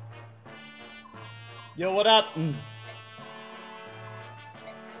 Yo, what up?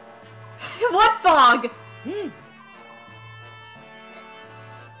 What fog?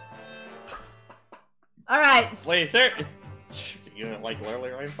 Alright. Wait, sir, it's you're like literally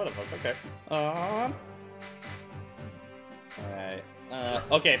right in front of us. Okay. Alright.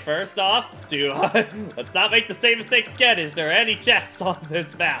 Okay, first off, let's not make the same mistake again. Is there any chests on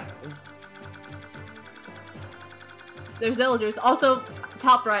this map? There's villagers. Also,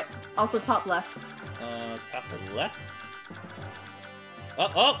 top right. Also, top left. Top left?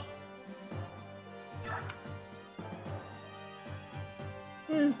 Oh!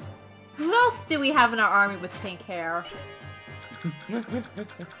 Who else do we have in our army with pink hair?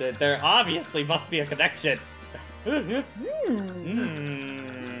 There obviously must be a connection.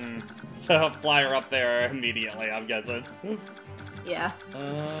 So fly her up there immediately, I'm guessing. Yeah.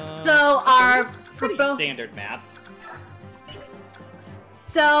 So our pretty standard map.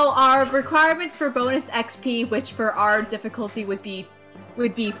 So our requirement for bonus XP, which for our difficulty would be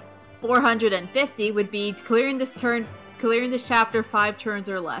 450, would be clearing this chapter 5 turns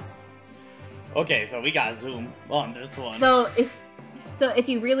or less. Okay, so we gotta zoom on this one. So if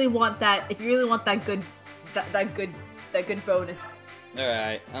you really want that, good bonus. All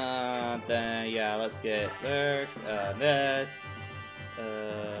right. Then yeah, let's get Lurk, Nest.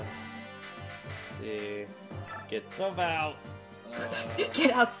 Let's see. Get Sub out.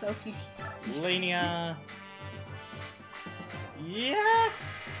 Get out, Sophie. Lania. Yeah,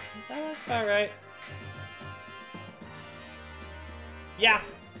 that's about right. Yeah.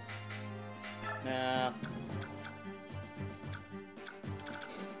 No.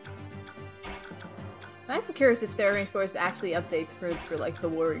 I'm actually curious if Sarah Range Force actually updates for like the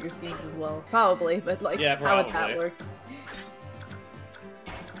Warriors games as well. Probably, but like, yeah, how would that work?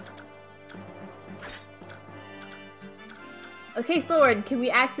 Okay, Soren, can we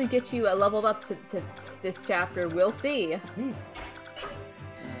actually get you leveled up to this chapter? We'll see.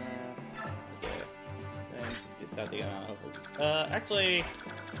 Actually,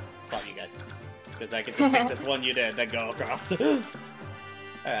 fuck you guys. Because I can just take this one unit and then go across.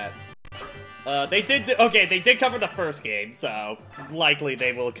 Alright. They did cover the first game, so likely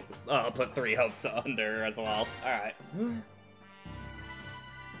they will put 3 hopes under as well. Alright.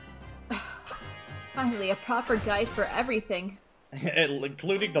 Finally, a proper guide for everything.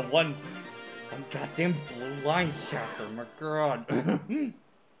 Including the one goddamn Blue Lions chapter, my god.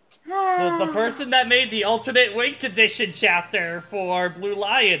 the person that made the alternate wing condition chapter for Blue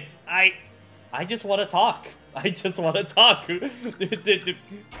Lions. I just want to talk. I just want to talk.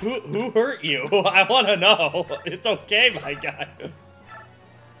 Who hurt you? I want to know. It's okay, my guy.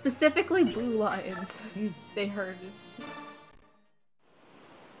 Specifically Blue Lions. They hurt you.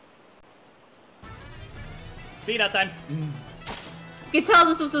 Speed out time. You can tell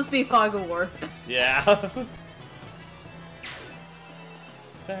this was supposed to be Fog of War. Yeah.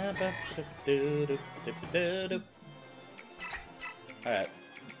 Alright.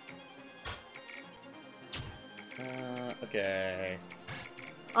 Okay.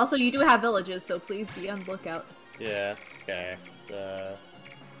 Also, you do have villages, so please be on the lookout. Yeah, okay. So...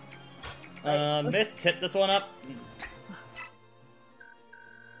 Mist, hit this one up.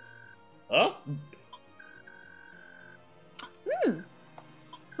 Oh?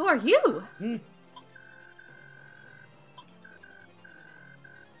 Who are you?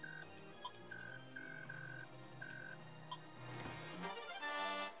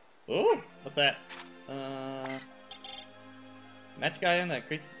 Ooh, what's that? Magic item that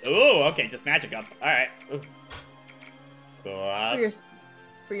increases. Ooh, okay, just magic up. Alright. Go up.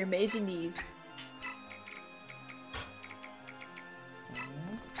 For your mage and knees.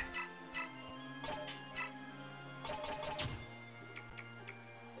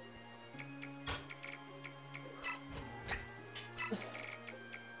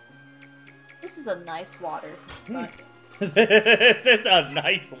 This is a nice water. This is a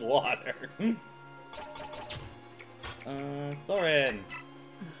nice water. Soren.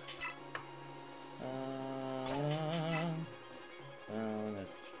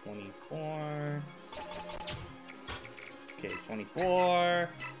 That's 24. Okay, 24.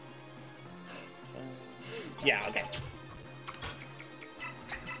 Yeah, okay.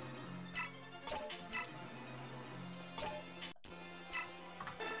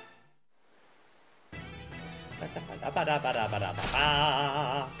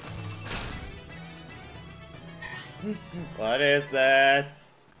 What is this?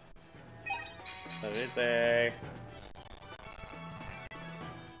 What is it?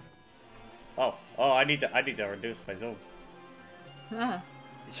 Oh, I need to reduce my zoom.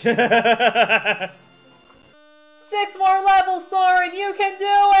 6 more levels, Soren! You can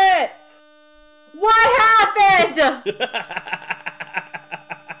do it! What happened?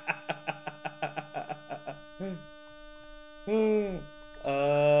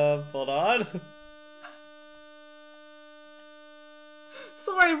 Hold on.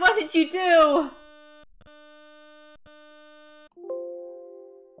 Soren, what did you do?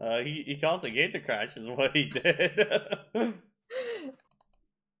 He caused a game to crash is what he did.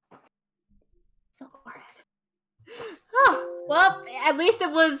 Soren. Oh, well, at least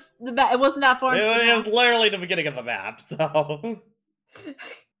it was it wasn't that far. It was literally the beginning of the map, so.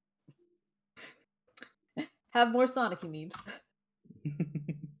 Have more Sonic memes.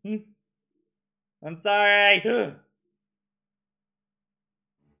 I'm sorry.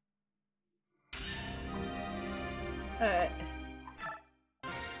 Alright.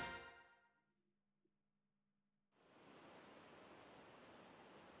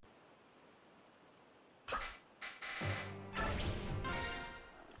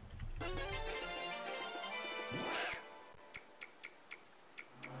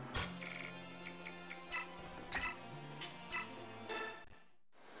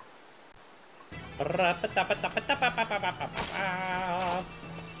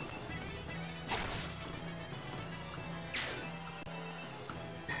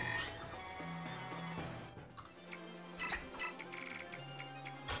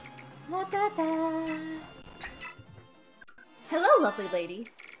 Hello, lovely lady.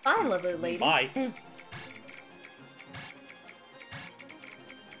 Bye, lovely lady. Bye.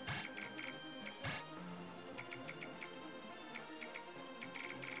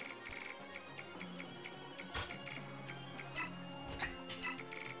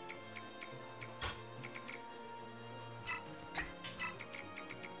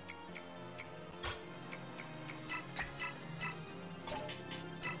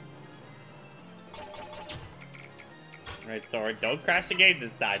 Right, sorry, don't crash the game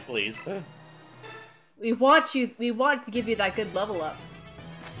this time, please. We want to give you that good level up.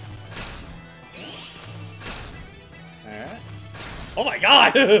 Alright. Oh my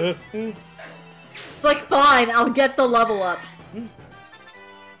god! It's like, fine, I'll get the level up.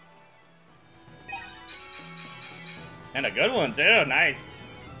 And a good one, too. Nice.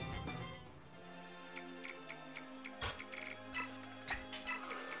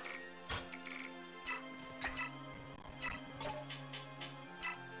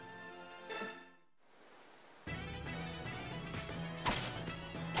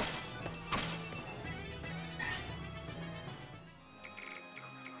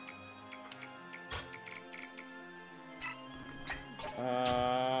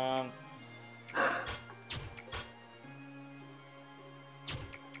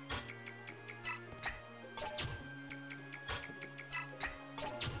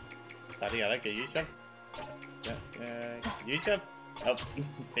 Tadi ada ke Yusuf? Yusuf? Oh,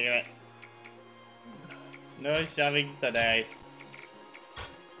 damn it. No shovings today.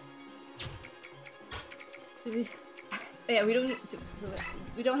 Yeah, we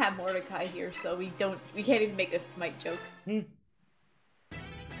don't have Mordecai here, so we can't even make a smite joke.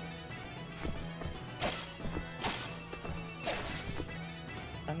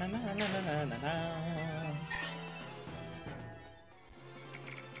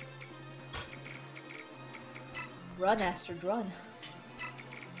 Run, Astrid, run.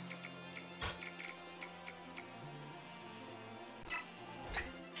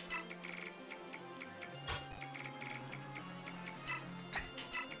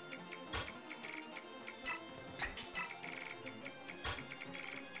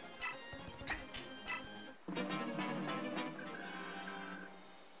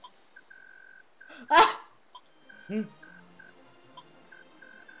 Ah!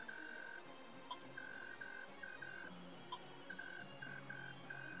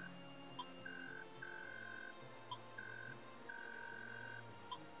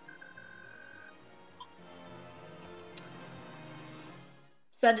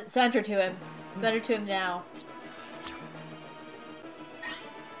 Send her to him. Send her to him now.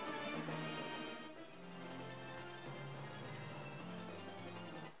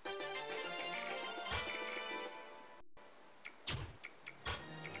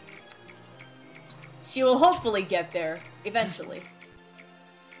 She will hopefully get there, eventually.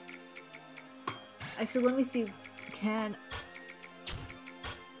 Actually, let me see. Can...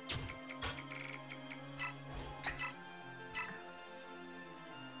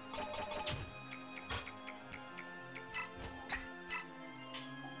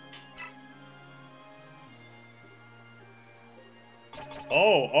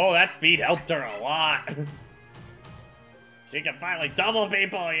 Oh, that speed helped her a lot. She can finally double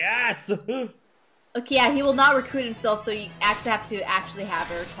people, yes! Okay, yeah, he will not recruit himself, so you actually have to have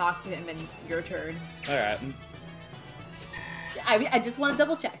her talk to him in your turn. Alright. I just want to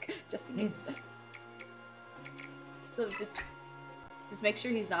double check, just in case. So just make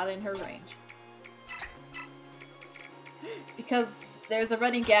sure he's not in her range. Because there's a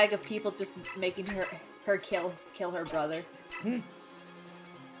running gag of people just making her kill her brother.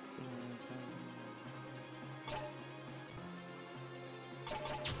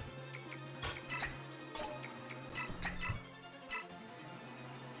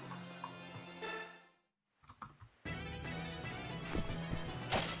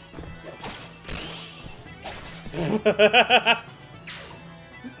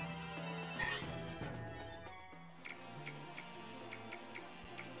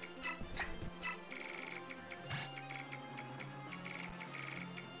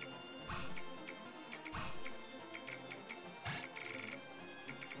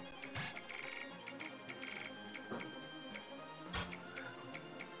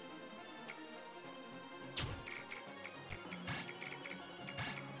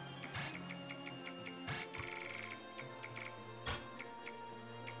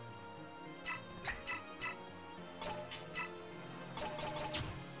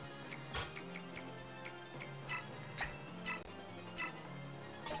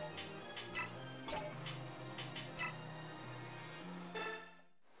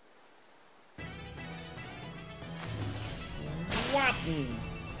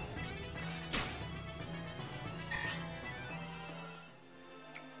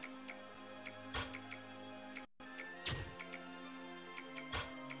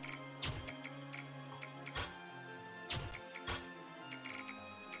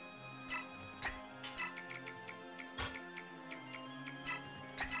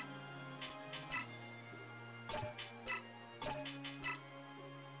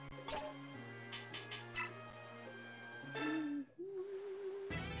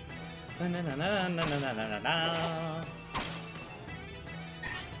 Na-na-na-na-na-na-na-na-na.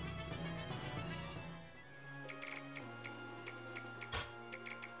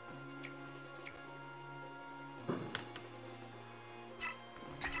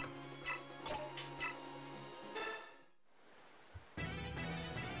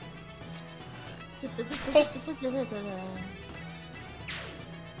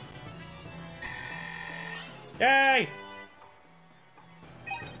 Yay!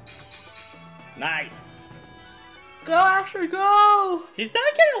 Nice. Go, Asher, go! She's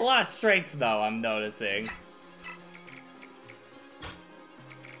not getting a lot of strength though, I'm noticing.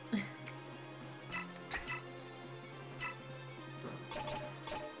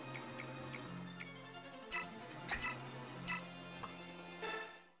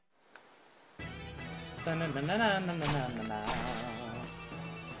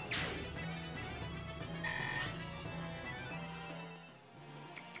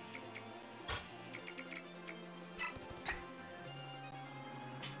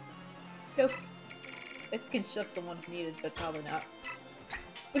 Go. This can shove someone if needed, but probably not.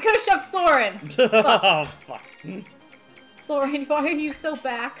 We could have shoved Soren! Oh, fuck. Soren, why are you so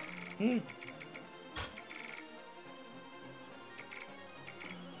back? Why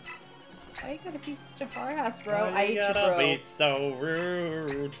you gotta be such a hard ass, bro? I hate you, bro. gotta be so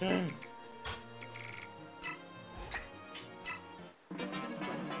rude.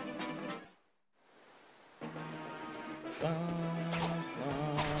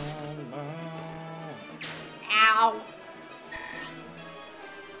 Ow!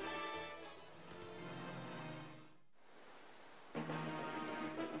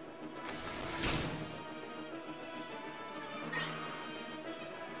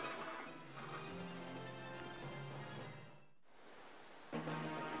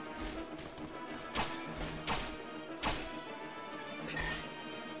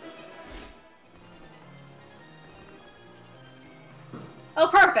 Oh,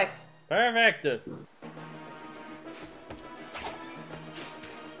 perfect! Perfect!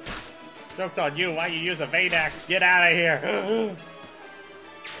 Joke's on you, why you use a Vein Axe? Get out of here!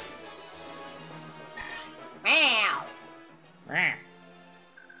 Meow!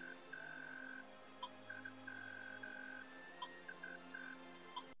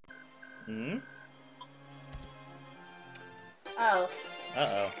 Hmm? Oh.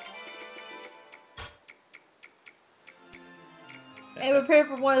 Uh-oh. And prepare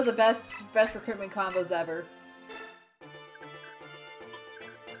for one of the best recruitment combos ever.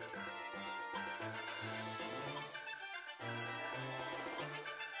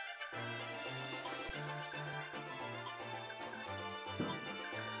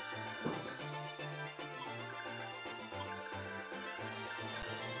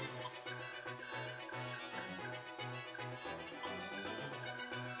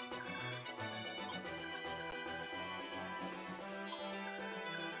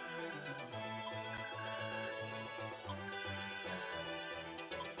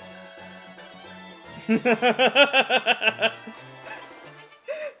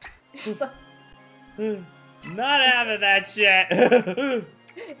 Not having that shit.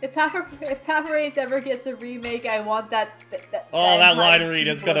 If Papa Reigns ever gets a remake, I want that that line read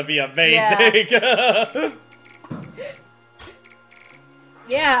is gonna be amazing.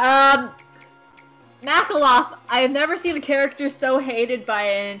 Yeah, Makaloff, I have never seen a character so hated by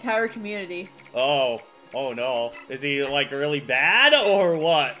an entire community. Oh no. Is he like really bad or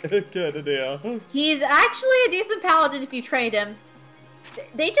what? Good idea. He's actually a decent paladin if you trained him.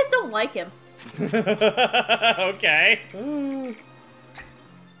 They just don't like him. Okay.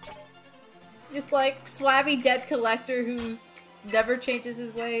 Just like swabby debt collector who's never changes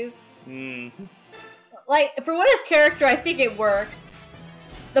his ways. Like, for what his character, I think it works.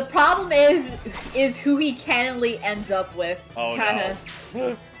 The problem is who he canonly ends up with. Oh Kinda.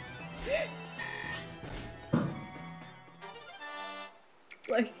 no.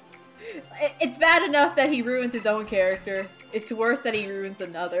 Like, it's bad enough that he ruins his own character. It's worse that he ruins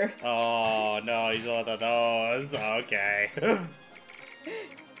another. Oh no, he's on the nose. Okay.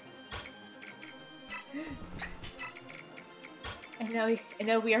 I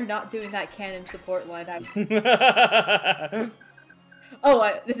know we are not doing that canon support line.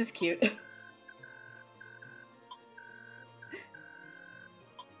 Oh, this is cute.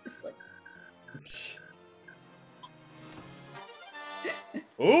 It's like...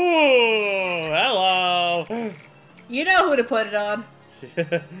 Ooh, hello. You know who to put it on.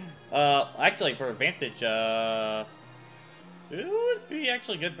 Actually, for advantage, it would be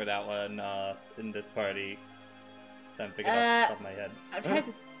actually good for that one, in this party. I'm figuring it off the top of my head. I'm trying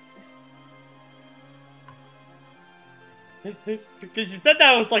to... Because you said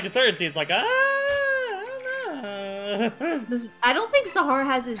that was like a certainty, it's like, I don't know. I don't think Zahar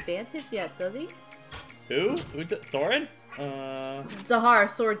has his advantage yet, does he? Who? Soren? Zahar,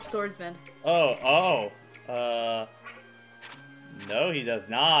 swordsman. No, he does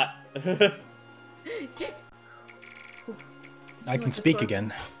not. I can speak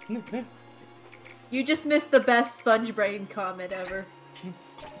again. You just missed the best sponge brain comment ever.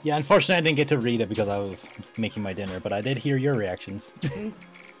 Yeah, unfortunately I didn't get to read it because I was making my dinner, but I did hear your reactions.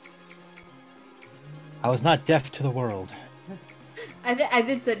 I was not deaf to the world. I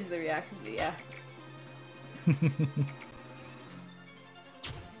did send you the reaction, but yeah.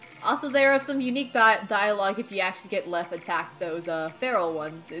 Also, there are some unique dialogue if you actually get left attack those feral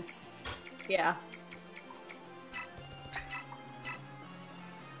ones. It's... yeah.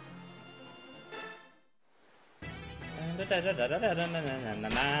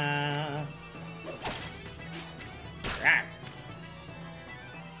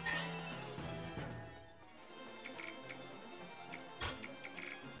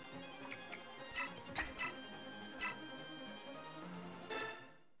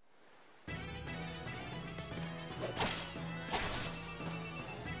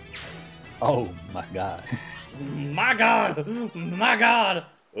 Oh my god. My god! My god!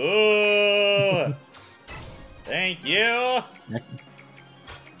 Ooh! Thank you! I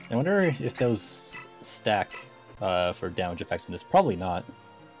wonder if those stack for damage effectiveness. Probably not.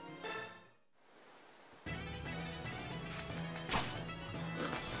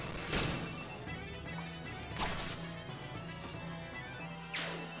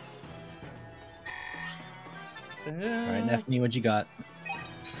 Alright, Neffany, what you got?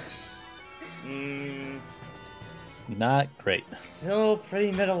 It's not great. Still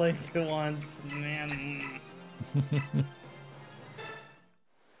pretty middling ones, man.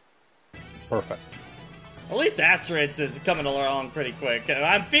 Perfect. At least Asteroids is coming along pretty quick.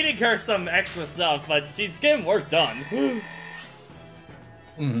 I'm feeding her some extra stuff, but she's getting work done.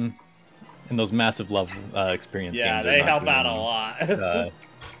 Mm-hmm. And those massive love experience yeah, games they are not help doing, out a lot.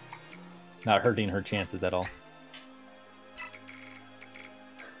 not hurting her chances at all.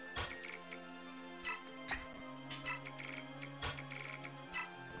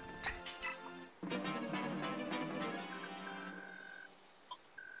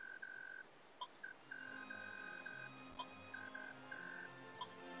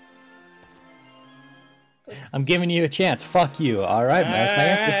 I'm giving you a chance. Fuck you. All right,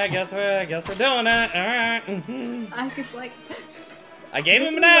 I guess we're doing it. All right. I was like, I gave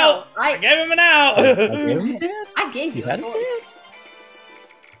him an out. I gave him an out. I gave you a choice.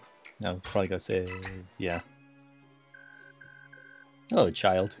 No, probably gonna say yeah. Hello,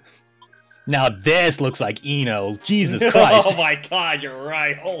 child. Now this looks like Eno. Jesus Christ. Oh my god, you're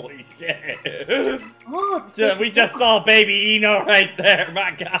right. Holy shit. Oh, we just saw baby Eno right there.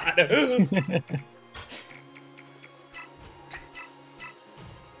 My god.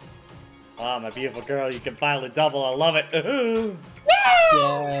 Oh, my beautiful girl, you can finally double. I love it. Yay.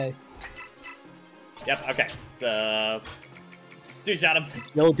 Yep, okay. So, two-shot him.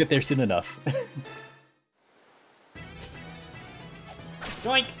 You'll get there soon enough.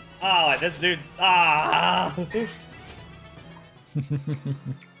 Yoink. Oh, this dude. Ah.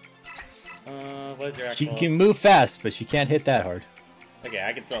 What's your actual... She can move fast, but she can't hit that hard. Okay,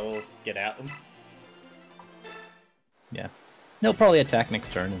 I can still get out. Yeah. He'll probably attack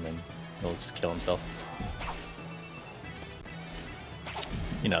next turn, and then he'll just kill himself.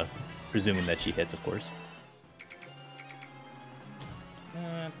 You know, presuming that she hits, of course.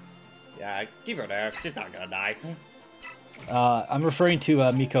 Yeah, keep her there. She's not gonna die. I'm referring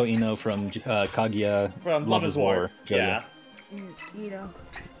to Miko Ino from Kaguya from Love is War. Yeah. You know.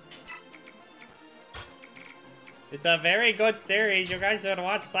 It's a very good series. You guys should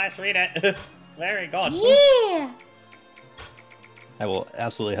watch / read it. It's very good. Yeah. I will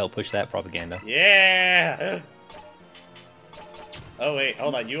absolutely help push that propaganda. Yeah. Oh wait,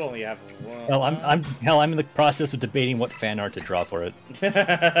 hold on. You only have one. Well, I'm in the process of debating what fan art to draw for it.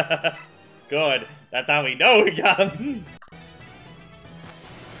 Good. That's how we know we got him.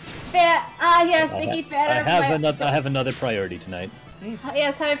 Yes, making fan art. I have another priority tonight.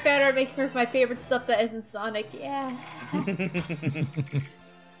 Yes, I'm fan art making for my favorite stuff that isn't Sonic. Yeah.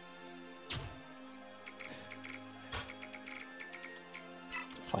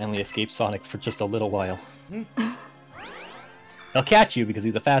 Finally escaped Sonic for just a little while. He'll catch you because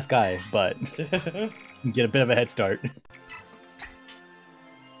he's a fast guy, but you can get a bit of a head start.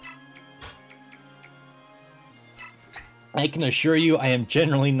 I can assure you I am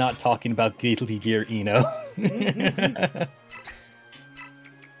generally not talking about Guilty Gear Eno.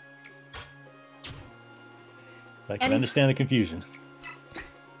 I can understand the confusion.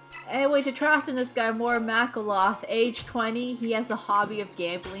 Anyway, to trash in this guy, more Makaloth, age 20, he has a hobby of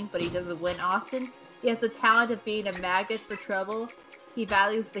gambling, but he doesn't win often. He has the talent of being a magnet for trouble. He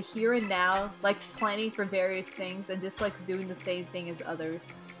values the here and now, likes planning for various things, and dislikes doing the same thing as others.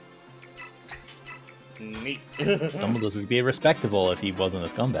 Neat. Some of those would be respectable if he wasn't a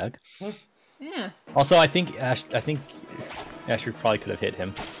scumbag. Yeah. Also, I think Asher probably could have hit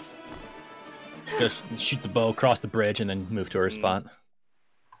him. Just shoot the bow across the bridge and then move to her spot.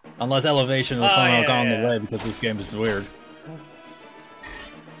 Unless elevation was somehow gone the way because this game is weird.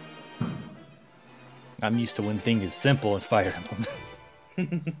 I'm used to when things is simple in Fire Emblem.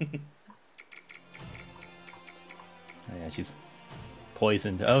 Oh yeah, she's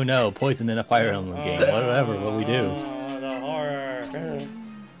poisoned. Oh no, poisoned in a Fire Emblem game. Whatever, what we do. Oh, the horror.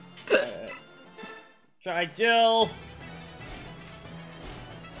 Try Jill.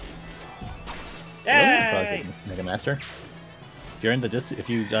 Yay! Mega Master. If you're in the if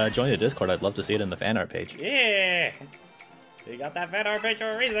you join the Discord, I'd love to see it in the fan art page. Yeah. You got that fan art page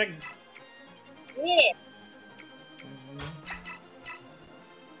for a reason. Yeah.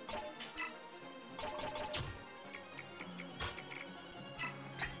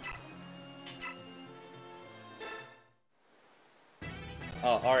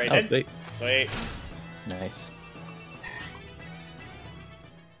 Oh, alright. Oh, sweet. Sweet. Nice.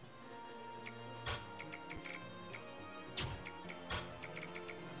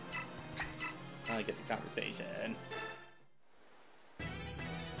 I get the conversation.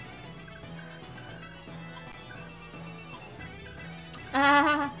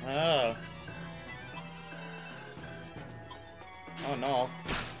 Oh. Oh no.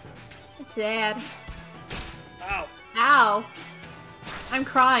 It's sad. Ow. Ow. I'm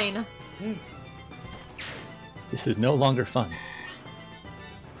crying. This is no longer fun.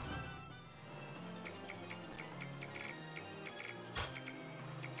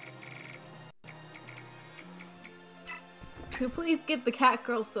 Can you please give the cat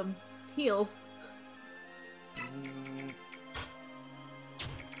girl some heals?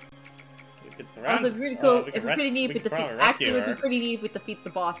 If it's around, Also, it'd be pretty cool. we It'd can be pretty rest- neat we with can defeat. probably Actually, it rescue would be her. pretty neat with defeat the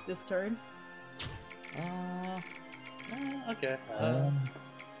boss this turn. Okay.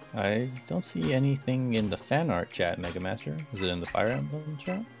 I don't see anything in the fan art chat, Mega Master. Is it in the Fire Emblem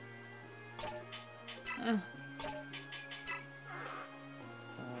chat?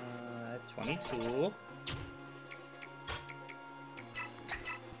 22.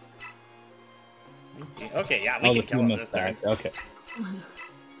 Okay, yeah, we can kill him this turn. Okay.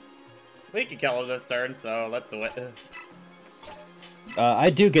 We can kill him this turn, so let's do it. I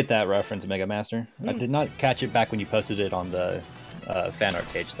do get that reference, Mega Master. I did not catch it back when you posted it on the fan art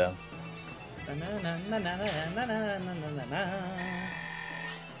page, though.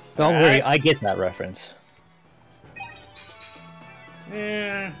 Don't worry, I get that reference.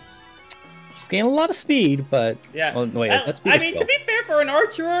 She's gaining a lot of speed, but yeah. Oh, wait, that's speed. I mean, to be fair, for an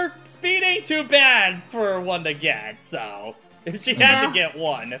archer, speed ain't too bad for one to get. So if she had to get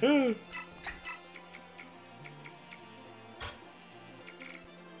one.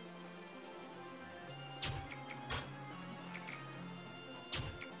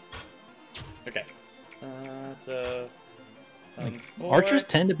 Okay. So archers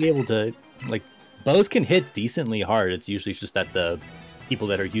tend to be able to, like, bows can hit decently hard. It's usually just that the people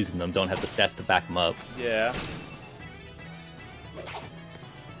that are using them don't have the stats to back them up. Yeah.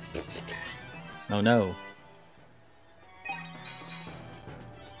 Oh no.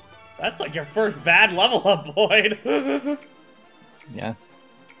 That's like your first bad level up, Boyd. Yeah.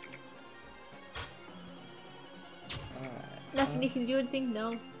 Nothing you can do anything?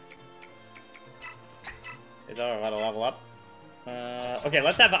 No. Is that about to level up? Okay,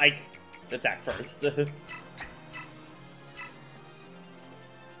 let's have Ike attack first.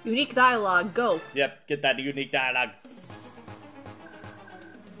 Unique dialogue, go. Yep, get that unique dialogue.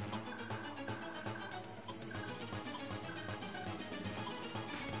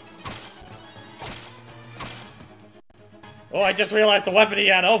 Oh, I just realized the weapon he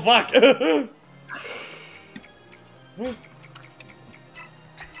had. Oh, fuck. Good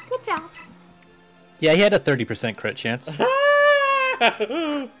job. Yeah, he had a 30% crit chance.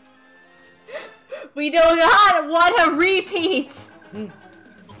 We do not want a repeat!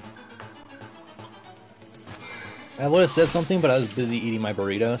 I would have said something, but I was busy eating my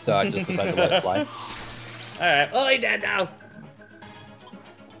burrito, so I just decided to let it fly. Alright, oh, he dead now.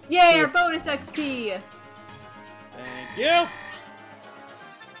 Yay, our bonus XP! Thank you.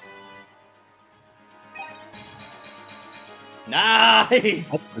 Nice!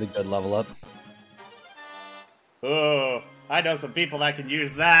 That's a pretty good level up. Oh, I know some people that can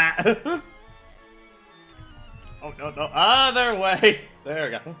use that. Oh, no, no. Other way. There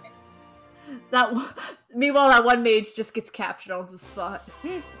we go. Meanwhile, that one mage just gets captured on the spot.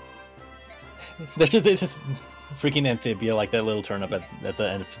 There's just freaking amphibia, like that little turn up at the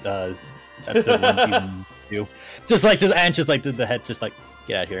end of episode 1, season 2. Just like, and just like the head, just like,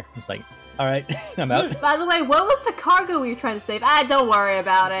 get out of here. It's like, all right, I'm out. By the way, what was the cargo we were trying to save? Ah, don't worry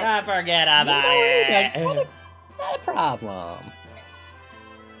about it. Forget about it. Not a problem.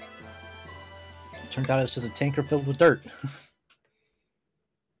 Turns out it's just a tanker filled with dirt.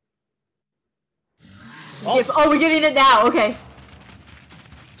 Oh, oh, we're getting it now. Okay.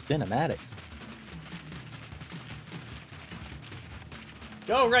 Cinematics.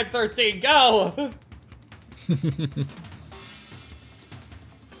 Go, Red 13, go!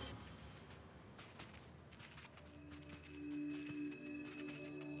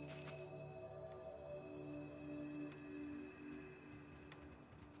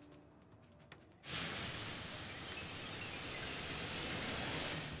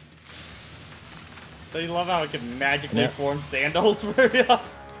 I love how it can magically form sandals for you.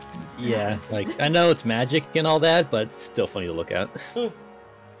 Yeah, like, I know it's magic and all that, but it's still funny to look at.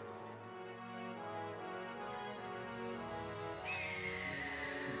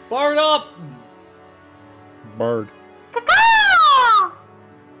 Bird up! Bird. Caw-caw!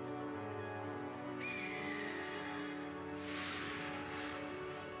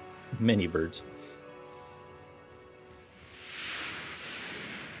 Many birds.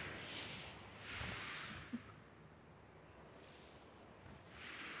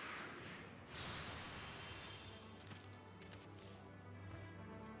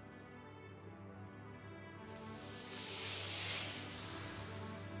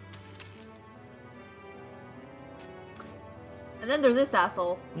 And then there's this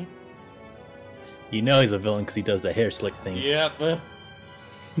asshole. You know he's a villain because he does the hair slick thing. Yep.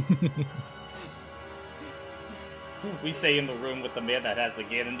 We stay in the room with the man that has the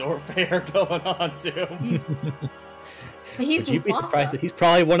Ganondorf hair going on too. But he's Would you be surprised that he's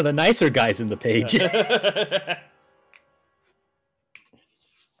probably one of the nicer guys in the page?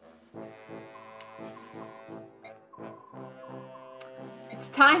 It's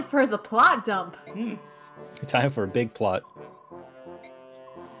time for the plot dump. Time for a big plot.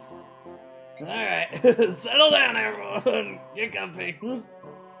 Alright, settle down everyone, get comfy.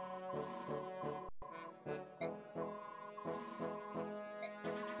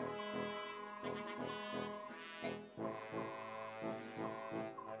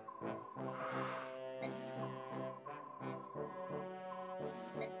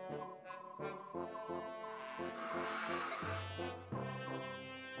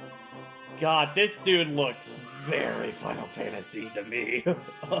 God, this dude looks very Final Fantasy to me.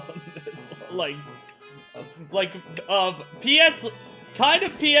 PS, kind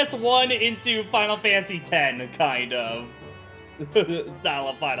of PS1 into Final Fantasy X, kind of style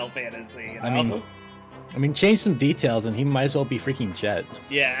of Final Fantasy. You know? I mean, change some details, and he might as well be freaking Jet.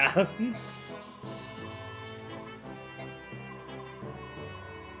 Yeah.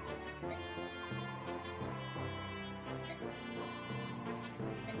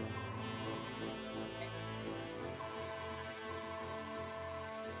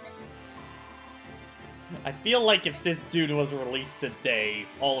 I feel like if this dude was released today,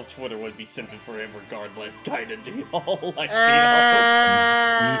 all of Twitter would be simping for him regardless, kind of deal.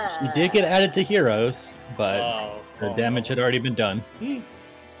 He did get added to Heroes, but the damage had already been done.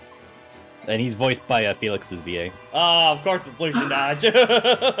 And he's voiced by Felix's VA. Oh, of course it's Lucian Dodge.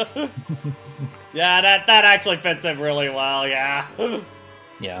 Yeah, that actually fits him really well, yeah.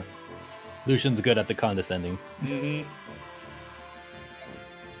 Yeah. Lucian's good at the condescending. Mm-hmm.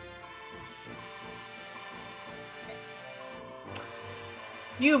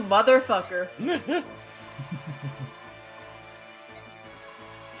 You motherfucker.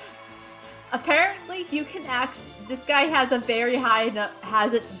 Apparently, you can act. This guy has a very high enough.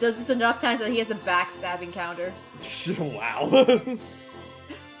 Does this enough times that he has a backstabbing counter. Wow.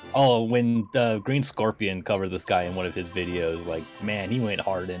 Oh, when Green Scorpion covered this guy in one of his videos, like, man, he went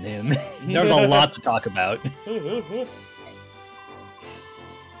hard in him. There's a lot to talk about.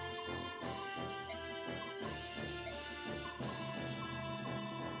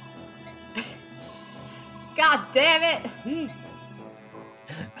 God damn it!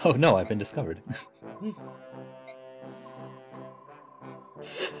 Oh no, I've been discovered.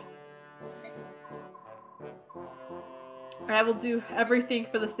 I will do everything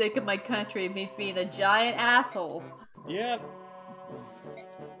for the sake of my country. It means being a giant asshole. Yep.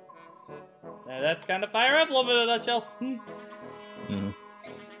 That's kind of Fire Emblem in a nutshell. I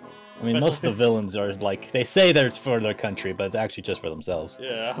mean, most of the villains are like, they say that it's for their country, but it's actually just for themselves.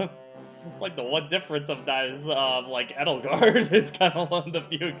 Yeah. Like, the one difference of that is, like, Edelgard is kind of one of the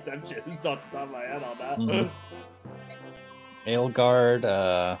few exceptions on the top of my head on that. Edelgard,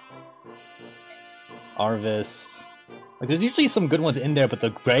 Arvis. Like, there's usually some good ones in there, but the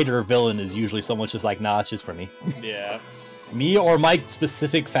greater villain is usually someone's just like, nah, it's just for me. Yeah. Me or my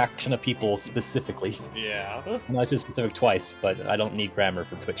specific faction of people specifically. Yeah. No, I said specific twice, but I don't need grammar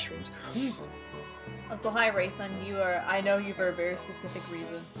for Twitch streams. Oh, so hi, Rayson. I know you for a very specific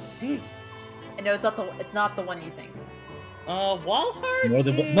reason. I know it's not the one you think. Walhart?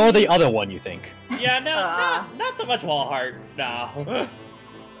 Nor the other one you think. Yeah, no, not so much Walhart. No.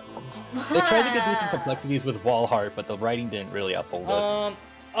 They tried to get through some complexities with Walhart, but the writing didn't really uphold it.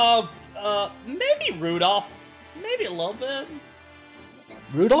 Maybe Rudolph. Maybe a little bit.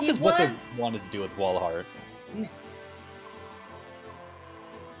 Rudolph is what they wanted to do with Walhart.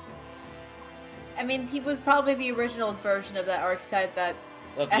 I mean, he was probably the original version of that archetype that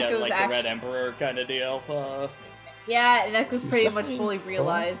Echo's like the Red Emperor kind of deal. Yeah, and Echo's pretty much fully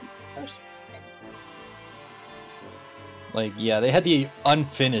realized. Like, yeah, they had the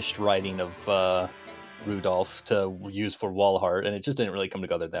unfinished writing of Rudolph to use for Walhart, and it just didn't really come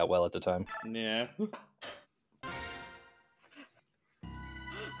together that well at the time. Yeah.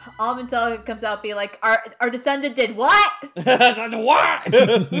 Almentel comes out be like, our descendant did what? What?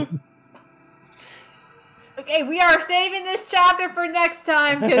 Okay, we are saving this chapter for next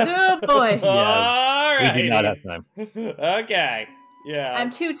time, because oh boy. Yeah, we do not have time. Okay. Yeah.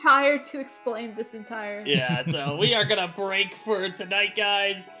 I'm too tired to explain this entire... Yeah, so we are gonna break for tonight,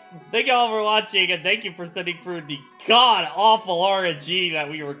 guys. Thank you all for watching, and thank you for sitting through the god-awful RNG that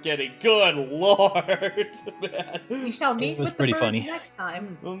we were getting. Good lord, man. We shall meet with the birds next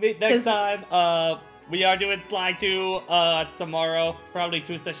time. We'll meet next time. We are doing Sly 2 tomorrow. Probably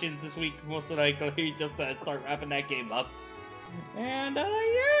 2 sessions this week, most likely, just to start wrapping that game up. And,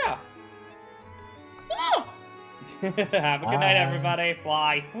 yeah. Have a good night, everybody.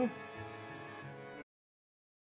 Bye.